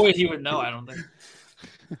 there's no way he would know. I don't think.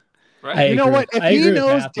 Right? I You know agree. what? If I he agree with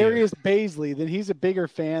knows Matthew. Darius Baisley, then he's a bigger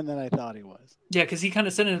fan than I thought he was. Yeah, because he kind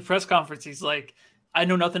of said in the press conference, he's like, I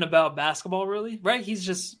know nothing about basketball, really. Right? He's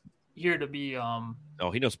just here to be. Oh,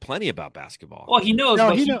 he knows plenty about basketball. Well, he knows, No,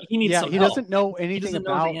 but he he needs some he help. doesn't know He anything doesn't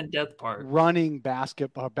know about the in-depth part. running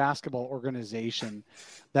basketball organization.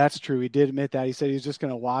 That's true. He did admit that. He said he's just going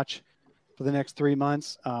to watch for the next 3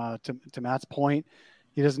 months. To Matt's point,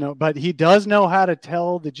 he doesn't know, but he does know how to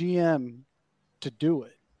tell the GM to do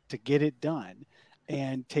it, to get it done,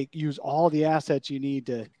 and use all the assets you need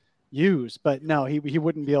to use. But no, he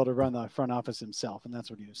wouldn't be able to run the front office himself, and that's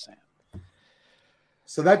what he was saying.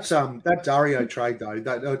 So that's that Dario trade though.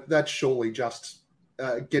 That's surely just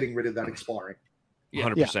getting rid of that expiring.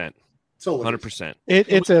 100%. It's all it is. 100%.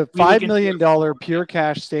 It's a We look $5 into million it. pure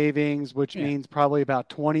cash savings, which Yeah. means probably about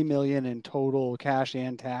 $20 million in total cash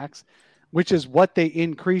and tax, which is what they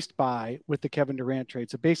increased by with the Kevin Durant trade.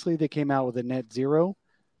 So basically, they came out with a net zero,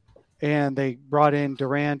 and they brought in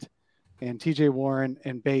Durant and TJ Warren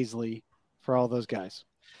and Baisley for all those guys.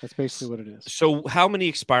 That's basically what it is. So how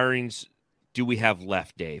many expirings do we have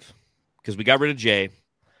left, Dave? Because we got rid of Jay.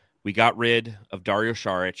 We got rid of Dario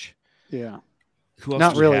Saric. Yeah. Who else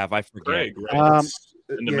Not do we really. have? I forget. Greg, right?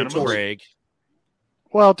 In the minimum? Torrey. Craig.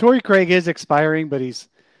 Well, Torrey Craig is expiring, but he's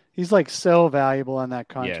like so valuable on that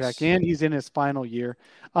contract, Yes. and he's in his final year.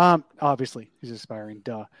 Obviously, he's expiring.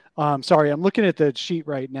 Duh. Sorry, I'm looking at the sheet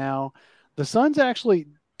right now. The Suns actually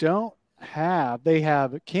don't have. They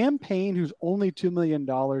have Cam Payne, who's only $2 million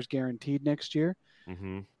guaranteed next year,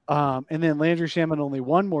 Mm-hmm. and then Landry Shamet only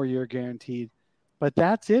 1 more year guaranteed. But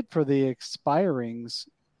that's it for the expirings.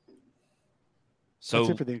 That's So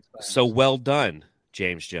it for the expirings. So well done,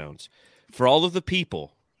 James Jones. For all of the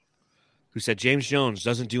people who said James Jones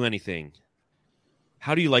doesn't do anything,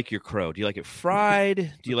 How do you like your crow? Do you like it fried?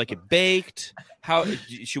 Do you like it baked? How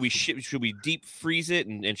should we deep freeze it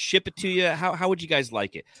and ship it to you? How would you guys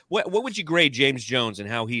like it? What would you grade James Jones and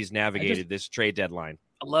how he's navigated this trade deadline?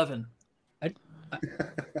 11.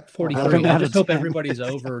 43. I just hope everybody's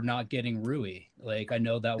over not getting Rui. Like I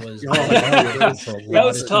know that was that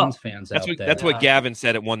was tough. Fans that's what Gavin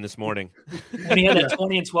said at 1 this morning. When he had that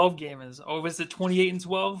 20-12 game, was it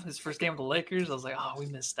 28-12? His first game with the Lakers. I was like, oh, we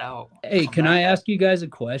missed out. Hey, can I ask you guys a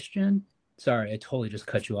question? Sorry, I totally just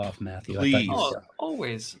cut you off, Matthew. Please.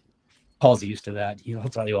 Always. Paul's used to that. He'll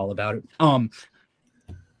tell you all about it.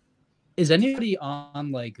 Is anybody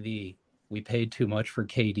on like the we paid too much for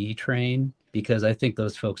KD train? Because I think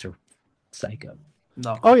those folks are psycho.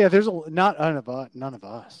 No. Oh yeah, there's none of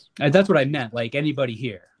us. That's what I meant. Like anybody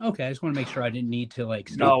here. Okay, I just want to make sure I didn't need to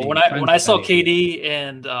like. No, when I saw KD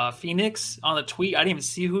and Phoenix on the tweet, I didn't even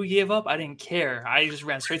see who he gave up. I didn't care. I just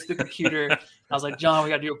ran straight to the computer. I was like, John, we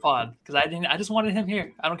got to do a pod because I just wanted him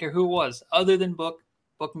here. I don't care who it was, other than Book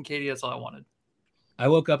and KD. That's all I wanted. I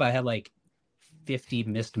woke up. I had like 50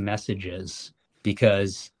 missed messages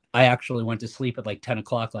because I actually went to sleep at like 10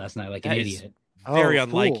 o'clock last night, like an idiot. Very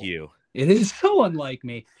unlike you. It is so unlike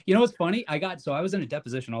me. You know what's funny? I was in a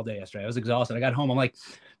deposition all day yesterday. I was exhausted. I got home. I'm like,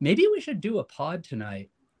 maybe we should do a pod tonight.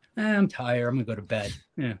 I'm tired. I'm gonna go to bed.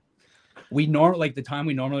 Yeah. The time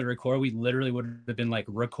we normally record, we literally would have been like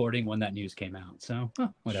recording when that news came out. So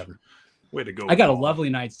whatever. Way to go. I got a lovely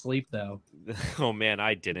night's sleep though. Oh man,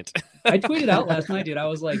 I didn't. I tweeted out last night, dude. I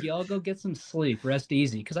was like, y'all go get some sleep, rest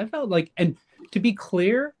easy. Because I felt like, and to be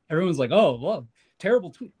clear, everyone's like, oh, well, terrible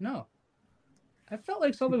tweet. No. I felt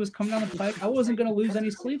like something was coming down the pipe. I wasn't going to lose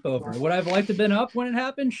any sleep over it. Would I have liked to have been up when it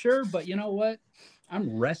happened? Sure. But you know what?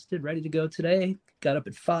 I'm rested, ready to go today. Got up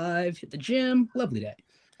at 5, hit the gym. Lovely day.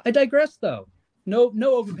 I digress, though. No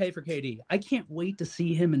overpay for KD. I can't wait to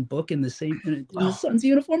see him and Book in the same in the Suns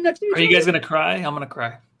uniform next year. Are you guys going to cry? I'm going to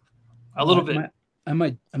cry. A little bit. I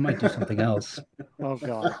might do something else. Oh,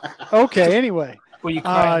 God. Okay, anyway.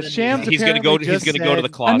 Well, Shams he's going to go to the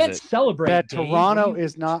closet. I meant celebrate. That Toronto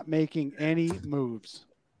is not making any moves.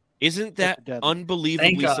 Isn't that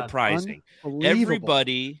unbelievably surprising?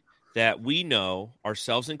 Everybody that we know,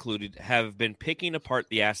 ourselves included, have been picking apart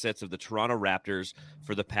the assets of the Toronto Raptors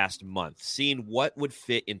for the past month, seeing what would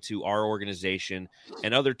fit into our organization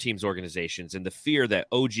and other teams' organizations, and the fear that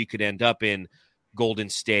OG could end up in Golden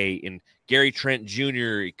State, and Gary Trent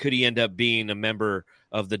Jr., could he end up being a member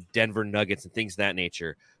of the Denver Nuggets and things of that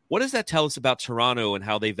nature. What does that tell us about Toronto and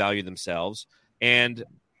how they value themselves? And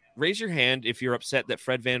raise your hand if you're upset that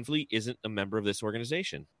Fred VanVleet isn't a member of this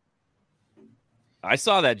organization. I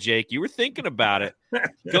saw that, Jake. You were thinking about it.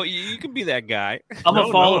 Go, you can be that guy. I'm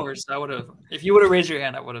a follower, so I would have. If you would have raised your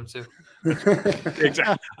hand, I would have too.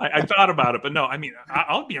 Exactly. I thought about it, but no. I mean,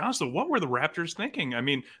 I'll be honest. What were the Raptors thinking? I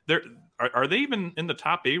mean, are they even in the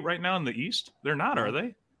top 8 right now in the East? They're not, are they?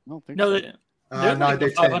 I don't think so. They're like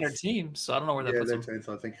they're 500 teams, so I don't know where that puts them. 10th,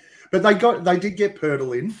 I think. But they did get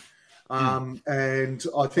Pirtle in, and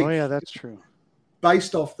I think. Oh yeah, that's true.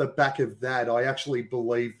 Based off the back of that, I actually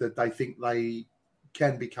believe that they think they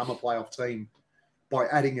can become a playoff team by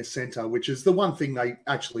adding a center, which is the one thing they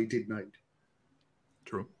actually did need.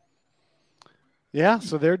 True. Yeah,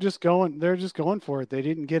 so they're just going for it. They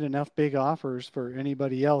didn't get enough big offers for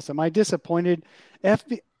anybody else. Am I disappointed?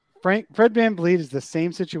 Fred VanVleet is the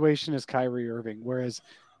same situation as Kyrie Irving, whereas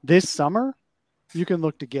this summer you can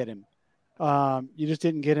look to get him. You just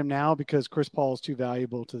didn't get him now because Chris Paul is too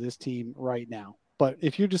valuable to this team right now. But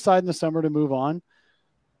if you decide in the summer to move on,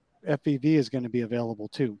 FVV is going to be available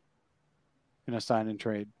too in a sign and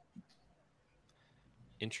trade.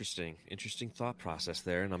 Interesting thought process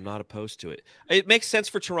there, and I'm not opposed to it. It makes sense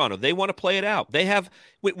for Toronto. They want to play it out. They have,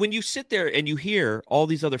 when you sit there and you hear all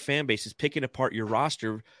these other fan bases picking apart your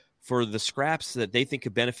roster for the scraps that they think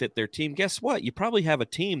could benefit their team, guess what? You probably have a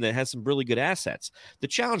team that has some really good assets. The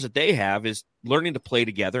challenge that they have is learning to play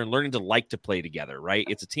together and learning to like to play together, right?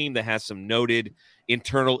 It's a team that has some noted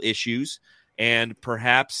internal issues, and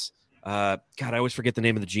perhaps, God, I always forget the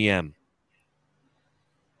name of the GM.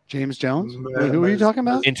 James Jones? Who are you talking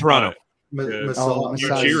about? In Toronto.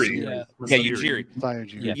 Ujiri.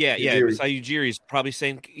 Ujiri. Yeah. Masai Ujiri is probably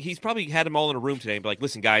saying, he's probably had them all in a room today and be like,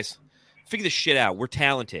 listen, guys, figure this shit out. We're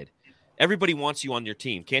talented. Everybody wants you on your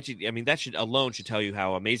team. Can't you? I mean, that should tell you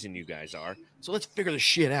how amazing you guys are. So let's figure this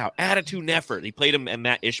shit out. Attitude and effort. He played him at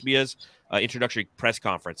Matt Ishbia's introductory press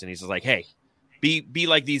conference, and he's like, hey, be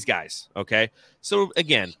like these guys, okay? So,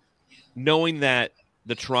 again, knowing that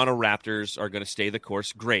the Toronto Raptors are going to stay the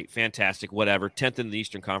course, great, fantastic, whatever. 10th in the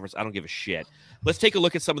Eastern Conference, I don't give a shit. Let's take a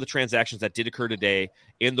look at some of the transactions that did occur today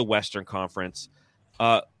in the Western Conference.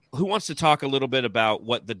 who wants to talk a little bit about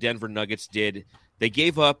what the Denver Nuggets did? They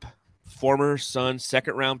gave up former Suns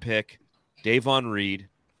second-round pick Davon Reed,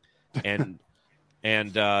 and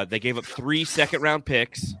they gave up 3 second-round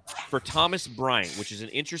picks for Thomas Bryant, which is an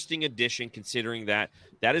interesting addition considering that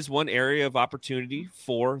is one area of opportunity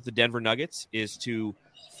for the Denver Nuggets is to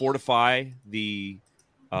fortify the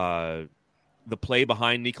play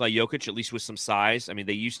behind Nikola Jokic, at least with some size. I mean,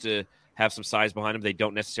 they used to have some size behind him. They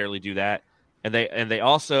don't necessarily do that. And they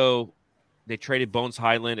also traded Bones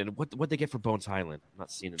Highland. And what they get for Bones Highland? I'm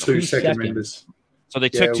not seeing it. 2 second rounders. So they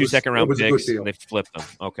took 2 second-round picks and they flipped them.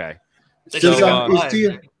 Okay. Is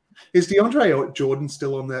DeAndre Jordan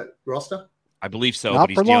still on that roster? I believe so, Not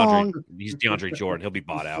but for long. He's DeAndre Jordan. He'll be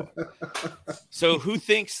bought out. So who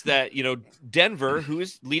thinks that, Denver, who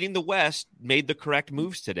is leading the West, made the correct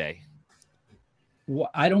moves today?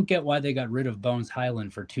 Well, I don't get why they got rid of Bones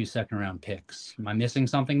Highland for 2 second-round picks. Am I missing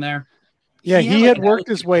something there? Yeah, he had worked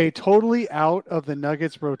his way totally out of the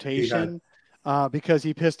Nuggets rotation because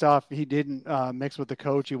he pissed off. He didn't mix with the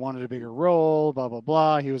coach. He wanted a bigger role, blah, blah,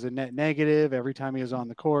 blah. He was a net negative every time he was on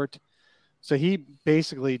the court. So he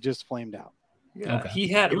basically just flamed out. Yeah, Okay. he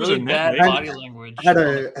had really bad body language. Had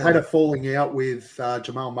a falling out with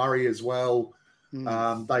Jamal Murray as well.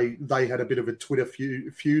 They had a bit of a Twitter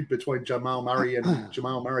feud between Jamal Murray and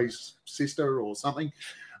Jamal Murray's sister or something.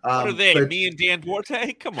 What are they? Me and Dan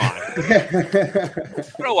Duarte? Come on.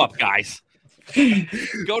 Grow up, guys.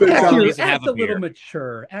 Go to parties and have act a little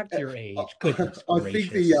mature. Act your age. Goodness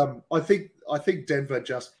gracious. I think Denver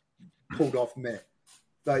just pulled off net.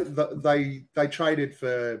 They traded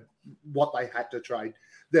for what they had to trade.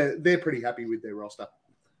 They're pretty happy with their roster.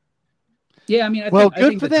 Yeah, I mean, I good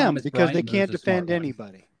think for the them Thomas because Bryant they move's can't a defend smart one.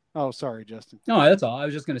 anybody. Oh, sorry, Justin. No, that's all. I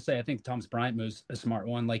was just going to say, I think Thomas Bryant moves a smart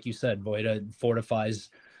one. Like you said, Voida fortifies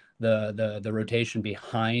the rotation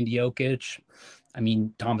behind Jokic. I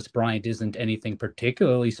mean, Thomas Bryant isn't anything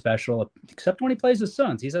particularly special, except when he plays the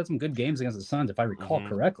Suns. He's had some good games against the Suns, if I recall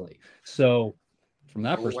correctly. So from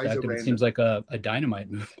that perspective, it seems like a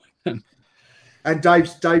dynamite move. And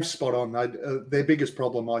Dave's spot on. Their biggest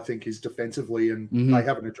problem, I think, is defensively, and they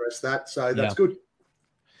haven't addressed that. So that's good.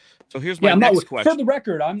 So here's my next question. For the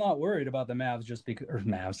record, I'm not worried about the Mavs just because, or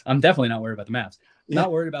Mavs. I'm definitely not worried about the Mavs.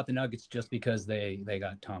 Not worried about the Nuggets just because they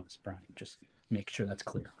got Thomas Bryant. Just make sure that's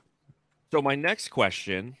clear. So my next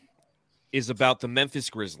question is about the Memphis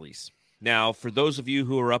Grizzlies. Now, for those of you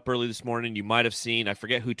who are up early this morning, you might have seen, I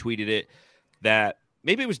forget who tweeted it, that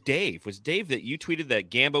maybe it was Dave. Was Dave that you tweeted that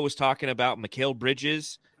Gambo was talking about Mikal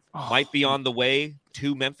Bridges might be on the way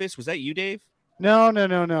to Memphis? Was that you, Dave? No.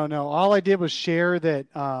 All I did was share that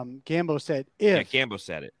Gambo said if. Yeah, Gambo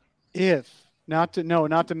said it. If. Not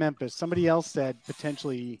to Memphis. Somebody else said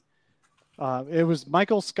potentially. It was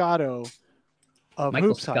Michael Scotto of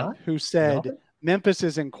Hoops Hype who said Memphis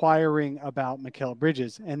is inquiring about Mikal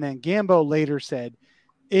Bridges. And then Gambo later said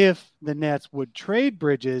if the Nets would trade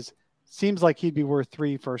Bridges, seems like he'd be worth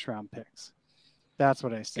 3 first-round picks. That's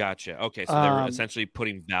what I said. Gotcha. Okay, so they were essentially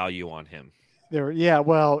putting value on him.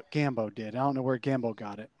 Gambo did. I don't know where Gambo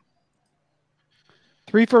got it.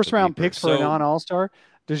 3 first-round picks for a non-all-star.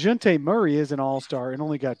 DeJounte Murray is an all-star and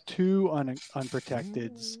only got 2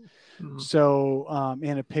 unprotecteds. So,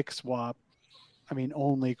 and a pick swap. I mean,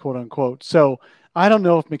 only quote unquote. So I don't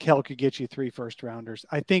know if Mikal could get you 3 first-rounders.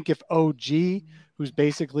 I think if OG, who's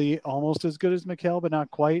basically almost as good as Mikal, but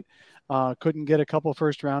not quite, couldn't get a couple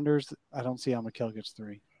first-rounders, I don't see how Mikal gets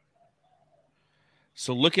 3.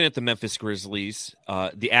 So looking at the Memphis Grizzlies,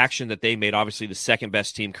 the action that they made, obviously the second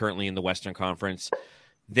best team currently in the Western Conference,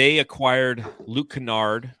 they acquired Luke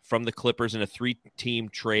Kennard from the Clippers in a 3-team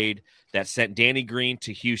trade that sent Danny Green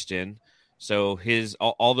to Houston. So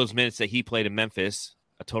all those minutes that he played in Memphis,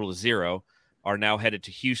 a total of 0, are now headed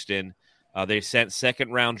to Houston. They sent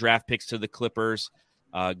second-round draft picks to the Clippers.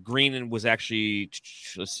 Green was actually,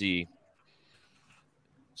 let's see.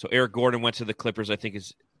 So Eric Gordon went to the Clippers, I think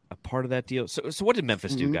is a part of that deal. So what did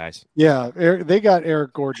Memphis do, guys? Yeah, they got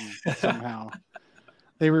Eric Gordon somehow.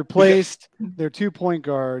 They replaced their 2 point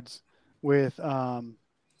guards with you mean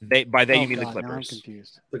the Clippers? Now I'm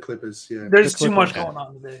confused. The Clippers, yeah. There's too much going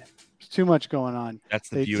on today. There's too much going on. That's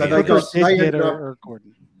the beauty. So they got Eric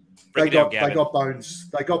Gordon. They got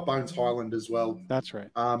Bones Highland as well. That's right.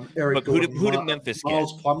 Eric Gordon, who did Memphis get?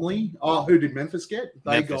 Miles Plumlee. Oh, who did Memphis get?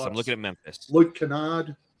 I'm looking at Memphis. Luke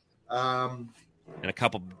Kennard. And a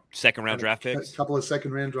couple second-round draft picks. A couple of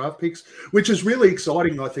second-round draft picks, which is really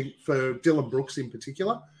exciting, I think, for Dylan Brooks in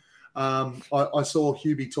particular. I saw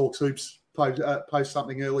Hubie Talks Hoops post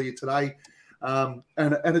something earlier today, and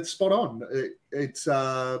it's spot on. It's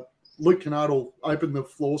Luke Kennard will open the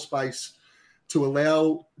floor space to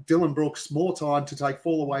allow Dylan Brooks more time to take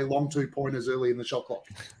fall-away long two-pointers early in the shot clock.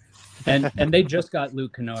 And they just got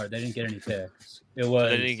Luke Kennard. They didn't get any picks. It was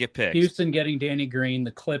they didn't get picks. Houston getting Danny Green,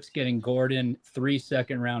 the Clips getting Gordon, 3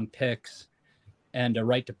 second-round picks, and a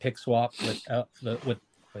right to pick swap with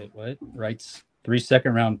rights 3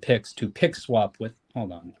 second-round picks to pick swap with.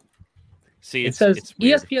 Hold on. See, it says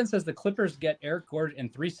ESPN says the Clippers get Eric Gordon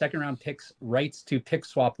and 3 second-round picks rights to pick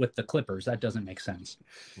swap with the Clippers. That doesn't make sense.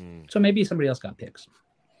 So maybe somebody else got picks.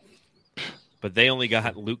 But they only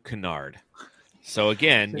got Luke Kennard. So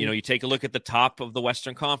again, you take a look at the top of the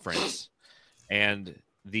Western Conference, and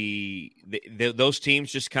those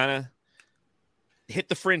teams just kind of hit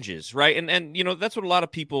the fringes, right? And that's what a lot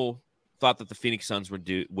of people thought that the Phoenix Suns would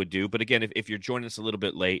do. But again, if you're joining us a little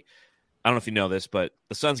bit late, I don't know if you know this, but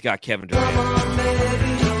the Suns got Kevin Durant. Come on, baby,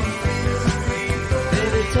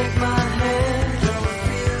 take my hand,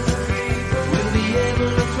 we'll be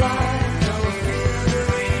able to fly.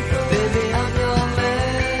 Baby, I'm your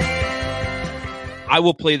man. I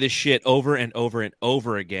will play this shit over and over and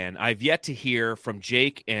over again. I've yet to hear from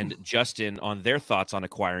Jake and Justin on their thoughts on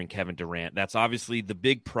acquiring Kevin Durant. That's obviously the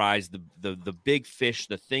big prize, the big fish,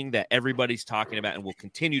 the thing that everybody's talking about and will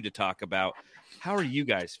continue to talk about. How are you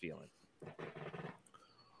guys feeling?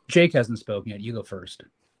 Jake hasn't spoken yet. You go first.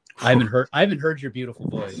 I haven't heard your beautiful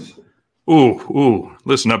voice. Ooh!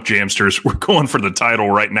 Listen up, Jamsters. We're going for the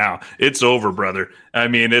title right now. It's over, brother. I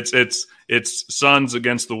mean, it's Suns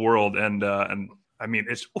against the world, and I mean,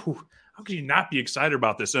 how can you not be excited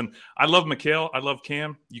about this? And I love Mikal. I love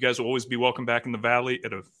Cam. You guys will always be welcome back in the Valley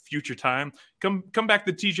at a future time. Come back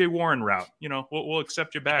the TJ Warren route. We'll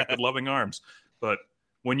accept you back with loving arms. But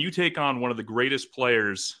when you take on one of the greatest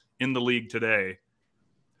players in the league today,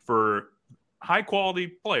 for high-quality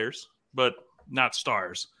players, but not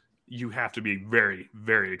stars, you have to be very,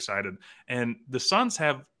 very excited. And the Suns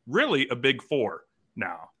have really a big four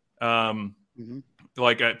now. People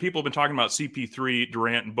have been talking about CP3,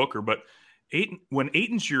 Durant, and Booker, but when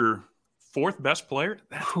Ayton's your fourth best player,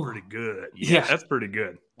 that's pretty good. Yeah, that's pretty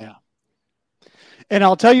good. Yeah. And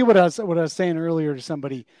I'll tell you what I was saying earlier to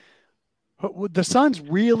somebody. The Suns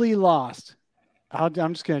really lost.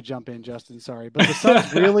 I'm just going to jump in, Justin. Sorry. But the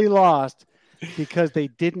Suns really lost because they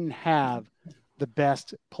didn't have the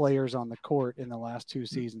best players on the court in the last 2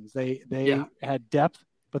 seasons. They had depth,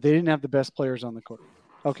 but they didn't have the best players on the court.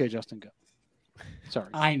 Okay, Justin, go. Sorry.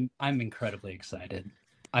 I'm incredibly excited.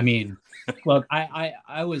 I mean, look, I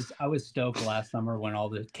was stoked last summer when all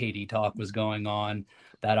the KD talk was going on.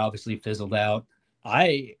 That obviously fizzled out.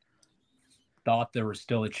 I thought there was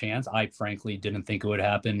still a chance. I frankly didn't think it would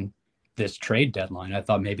happen this trade deadline. I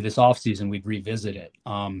thought maybe this offseason we'd revisit it.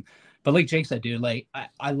 But like Jake said, dude,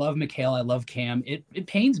 I love Mikal, I love Cam. It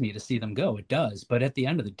pains me to see them go. It does. But at the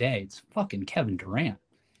end of the day, it's fucking Kevin Durant.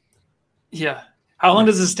 Yeah. How long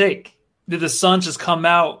does this take? Did the Suns just come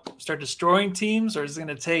out, start destroying teams, or is it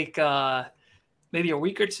going to take maybe a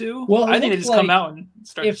week or two? Well, I think they just come out and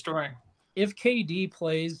start destroying. If KD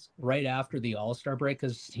plays right after the All-Star break,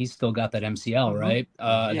 because he's still got that MCL, right?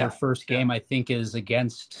 Their first game, I think, is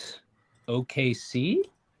against OKC,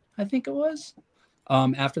 I think it was,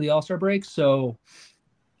 after the All-Star break. So,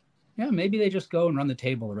 yeah, maybe they just go and run the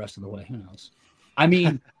table the rest of the way. Who knows? I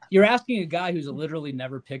mean, you're asking a guy who's literally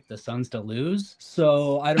never picked the Suns to lose.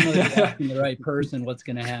 So I don't know if you're asking the right person what's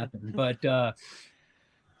going to happen. But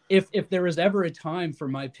if there was ever a time for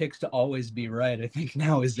my picks to always be right, I think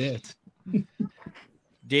now is it.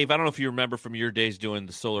 Dave, I don't know if you remember from your days doing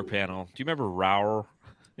the solar panel. Do you remember Rauer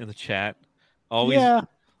in the chat?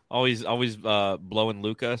 Always blowing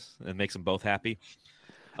Lucas and makes them both happy.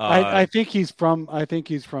 I think he's from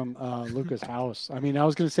Luca's house. I mean, I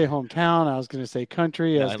was going to say hometown. I was going to say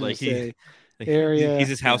country. I was going to say area. He's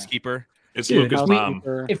his housekeeper. It's Luca's mom.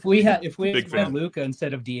 If we had Luca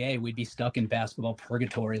instead of DA, we'd be stuck in basketball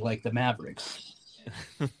purgatory like the Mavericks.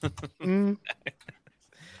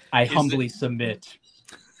 I humbly submit.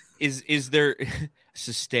 Is there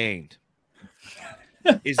sustained?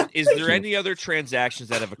 Is there any other transactions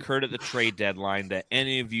that have occurred at the trade deadline that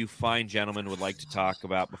any of you fine gentlemen would like to talk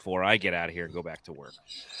about before I get out of here and go back to work?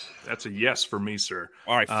 That's a yes for me, sir.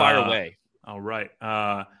 All right, fire away. All right.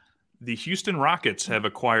 The Houston Rockets have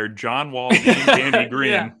acquired John Wall and Danny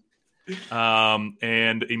Green.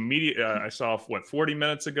 And immediately, I saw 40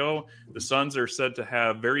 minutes ago, the Suns are said to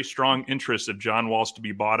have very strong interest of John Wall's to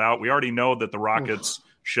be bought out. We already know that the Rockets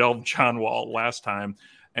shelved John Wall last time.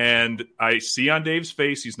 And I see on Dave's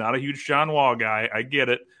face, he's not a huge John Wall guy. I get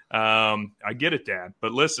it. I get it, Dad.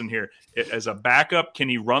 But listen here, as a backup, can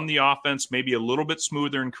he run the offense maybe a little bit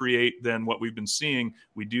smoother and create than what we've been seeing?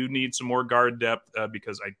 We do need some more guard depth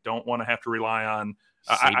because I don't want to have to rely on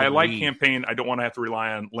I like Campaign. I don't want to have to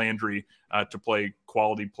rely on Landry to play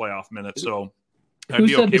quality playoff minutes. So I'd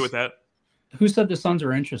be okay with that. Who said the Suns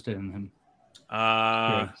are interested in him?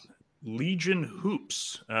 Legion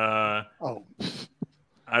Hoops. I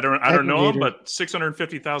don't know him, but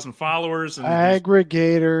 650,000 followers. And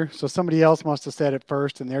aggregator. So somebody else must have said it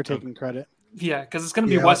first, and they're taking credit. Yeah, because it's going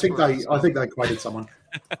to be Westbrook. I think they quoted someone.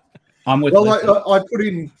 I'm with. Well,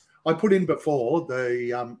 I put in before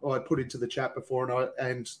I put into the chat before,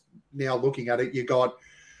 and now looking at it, you got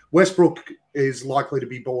Westbrook is likely to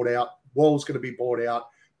be bought out. Wall's going to be bought out.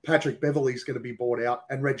 Patrick Beverley's going to be bought out,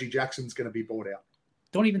 and Reggie Jackson's going to be bought out.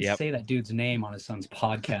 Don't even say that dude's name on his son's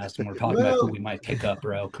podcast when we're talking about who we might pick up,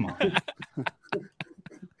 bro. Come on.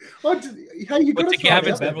 Hey, you got to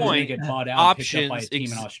Gavin's point, get bought out options by a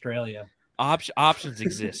team in Australia. Options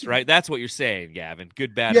exist, right? That's what you're saying, Gavin.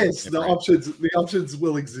 Good, bad. Yes, the options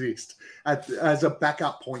will exist as a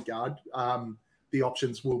backup point guard. The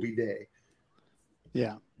options will be there.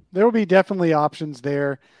 Yeah, there will be definitely options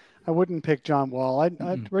there. I wouldn't pick John Wall.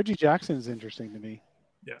 Reggie Jackson is interesting to me.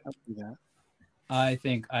 Yeah, I'll do that. I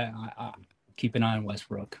think I keep an eye on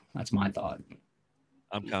Westbrook. That's my thought.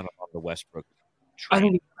 I'm kind of on the Westbrook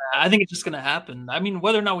train. I think it's just going to happen. I mean,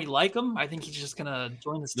 whether or not we like him, I think he's just going to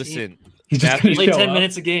join this team. He's just going to play 10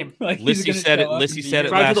 minutes a game. Lissy said it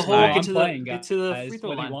last night. Get to the free throw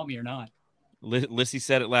whether line. you want me or not. Lissy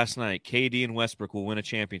said it last night. KD and Westbrook will win a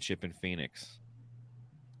championship in Phoenix.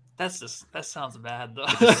 That sounds bad though.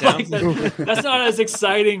 That's not as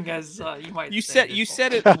exciting as you might. You said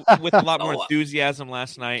it with a lot more enthusiasm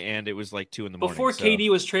last night, and it was like 2 a.m. Before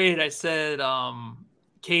KD was traded, I said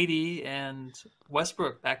KD and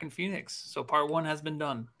Westbrook back in Phoenix. So part 1 has been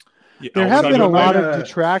done. Yeah, there have been a lot of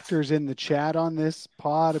detractors in the chat on this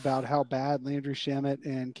pod about how bad Landry Shamet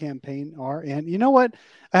and Campaign are, and you know what?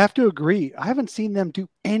 I have to agree. I haven't seen them do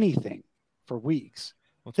anything for weeks.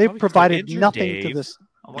 Well, they've provided nothing to this.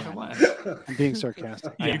 I'm being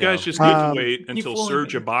sarcastic. You guys just need to wait until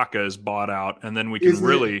Serge Ibaka is bought out, and then we can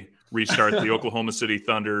really restart the Oklahoma City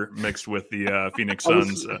Thunder mixed with the Phoenix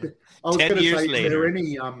Suns. I was going to say,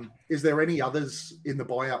 is there any others in the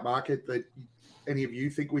buyout market that any of you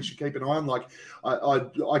think we should keep an eye on? Like,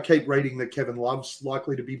 I keep reading that Kevin Love's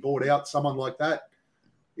likely to be bought out. Someone like that.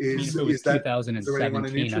 Is that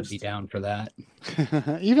 2017? I'd be down for that.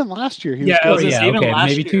 Even last year, he was okay.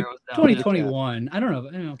 Maybe 2021. I don't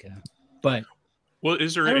know. Okay, but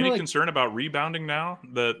is there any concern about rebounding now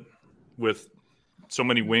that with so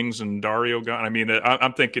many wings and Dario gone? I mean,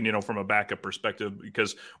 I'm thinking, from a backup perspective,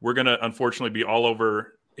 because we're going to unfortunately be all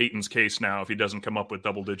over Ayton's case now if he doesn't come up with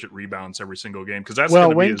double-digit rebounds every single game. Because that's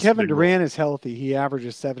when Kevin Durant is healthy, he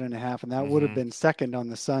averages 7.5, and that would have been second on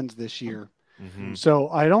the Suns this year. Mm-hmm. So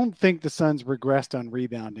I don't think the Suns regressed on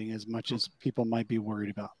rebounding as much as people might be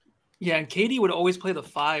worried about. Yeah, and KD would always play the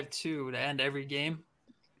 5 too to end every game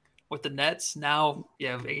with the Nets. Now you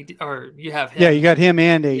have AD, or you have him. Yeah, you got him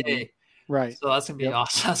and AD. Right. So that's gonna be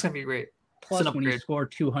awesome. That's gonna be great. Plus, when you score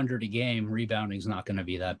 200 a game, rebounding is not going to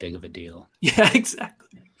be that big of a deal. Yeah,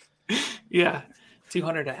 exactly. Yeah,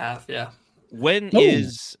 200 a half. Yeah. When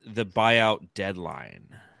is the buyout deadline?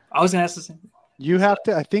 I was gonna ask the same thing.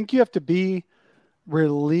 I think you have to be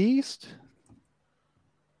released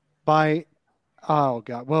by, well,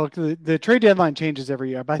 the trade deadline changes every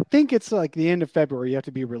year, but I think it's like the end of February. You have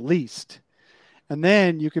to be released, and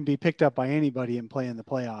then you can be picked up by anybody and play in the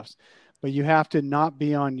playoffs. But you have to not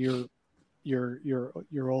be on your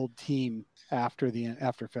old team after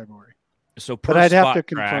February. So, but I'd have to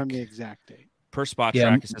confirm the exact date. Per Spot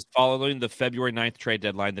Track, it says, following the February 9th trade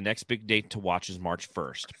deadline, the next big date to watch is March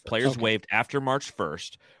 1st. Players waived after March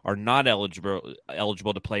 1st are not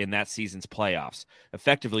eligible to play in that season's playoffs.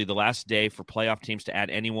 Effectively, the last day for playoff teams to add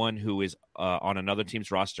anyone who is on another team's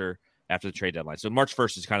roster after the trade deadline. So March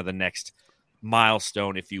 1st is kind of the next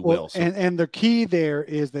milestone, if you will. And the key there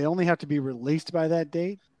is they only have to be released by that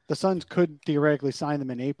date. The Suns could theoretically sign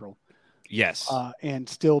them in April. Yes. And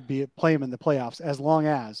still play them in the playoffs as long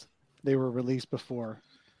as they were released before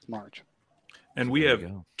March. And we have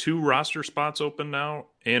 2 roster spots open now,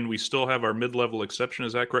 and we still have our mid-level exception.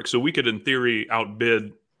 Is that correct? So we could, in theory,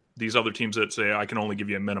 outbid these other teams that say, I can only give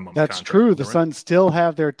you a minimum. That's contract. true. The Suns still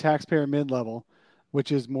have their taxpayer mid-level,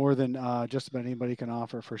 which is more than just about anybody can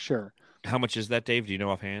offer for sure. How much is that, Dave? Do you know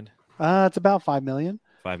offhand? It's about $5 million.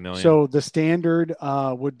 $5 million. So the standard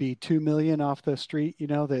would be $2 million off the street.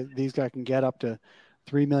 These guys can get up to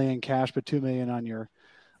 $3 million cash, but $2 million on your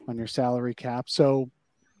salary cap. So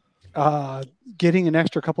Getting an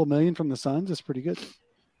extra couple million from the Suns is pretty good.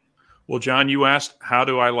 Well, John, you asked, how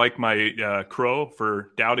do I like my crow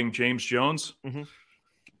for doubting James Jones? Mhm.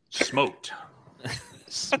 Smoked. Get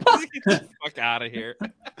the fuck out of here.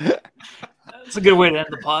 That's a good way to end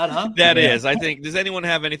the pod, huh? That is. I think. Does anyone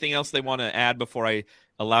have anything else they want to add before I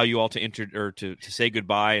allow you all to enter or to say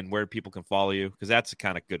goodbye and where people can follow you? Because that's a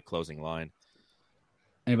kind of good closing line.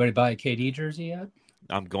 Anybody buy a KD jersey yet?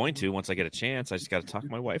 I'm going to once I get a chance. I just got to talk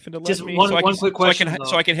my wife into Just letting me. one quick question,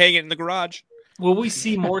 so I can hang it in the garage. Will we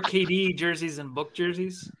see more KD jerseys and book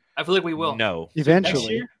jerseys? I feel like we will. No, Eventually. Next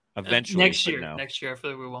year? eventually. Next but year. no. Next year, I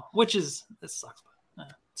feel like we will. Which is, this sucks.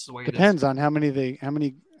 But it's the way it is. Depends on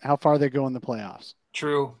how far they go in the playoffs.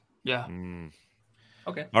 True. Yeah. Mm.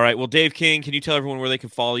 Okay. All right. Well, Dave King, can you tell everyone where they can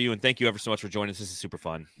follow you? And thank you ever so much for joining us. This is super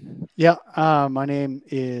fun. Yeah. My name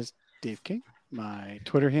is Dave King. My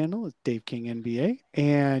Twitter handle is Dave King NBA,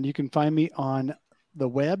 and you can find me on the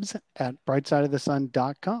webs at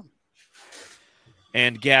brightsideofthesun.com.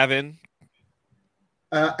 And Gavin,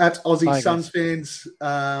 At Aussie Bye, Suns guys.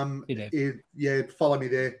 fans, Hey, Dave. follow me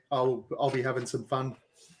there. I'll be having some fun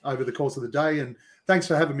over the course of the day. And thanks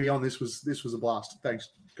for having me on. This was a blast.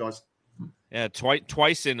 Thanks, guys. yeah,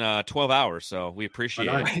 twice in 12 hours. So we appreciate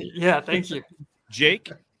I know. it. Yeah. Thank you. Jake,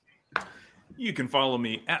 You can follow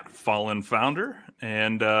me at Fallen Founder,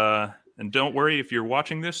 and don't worry if you're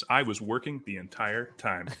watching this. I was working the entire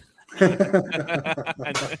time.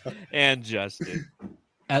 and Justin.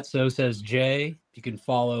 At So Says Jay. You can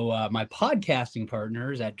follow my podcasting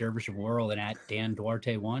partners at Dervish of World and at Dan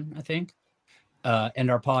Duarte 1, I think.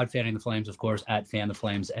 And our pod, Fanning the Flames, of course, at Fan the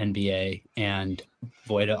Flames NBA. And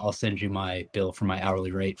Voida, I'll send you my bill for my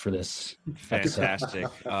hourly rate for this episode. Fantastic.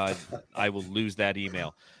 I will lose that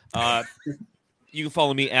email. You can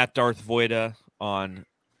follow me at Darth Voida on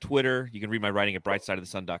Twitter. You can read my writing at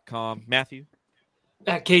brightsideofthesun.com. Matthew?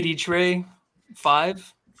 At KD Trey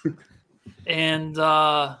 5. And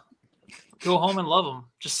go home and love them.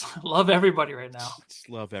 Just love everybody right now. Just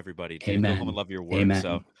love everybody. Dude. Amen. Go home and love your work. Amen.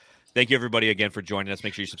 So thank you, everybody, again for joining us.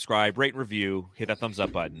 Make sure you subscribe, rate, and review. Hit that thumbs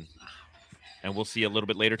up button. And we'll see you a little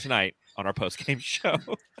bit later tonight on our post-game show.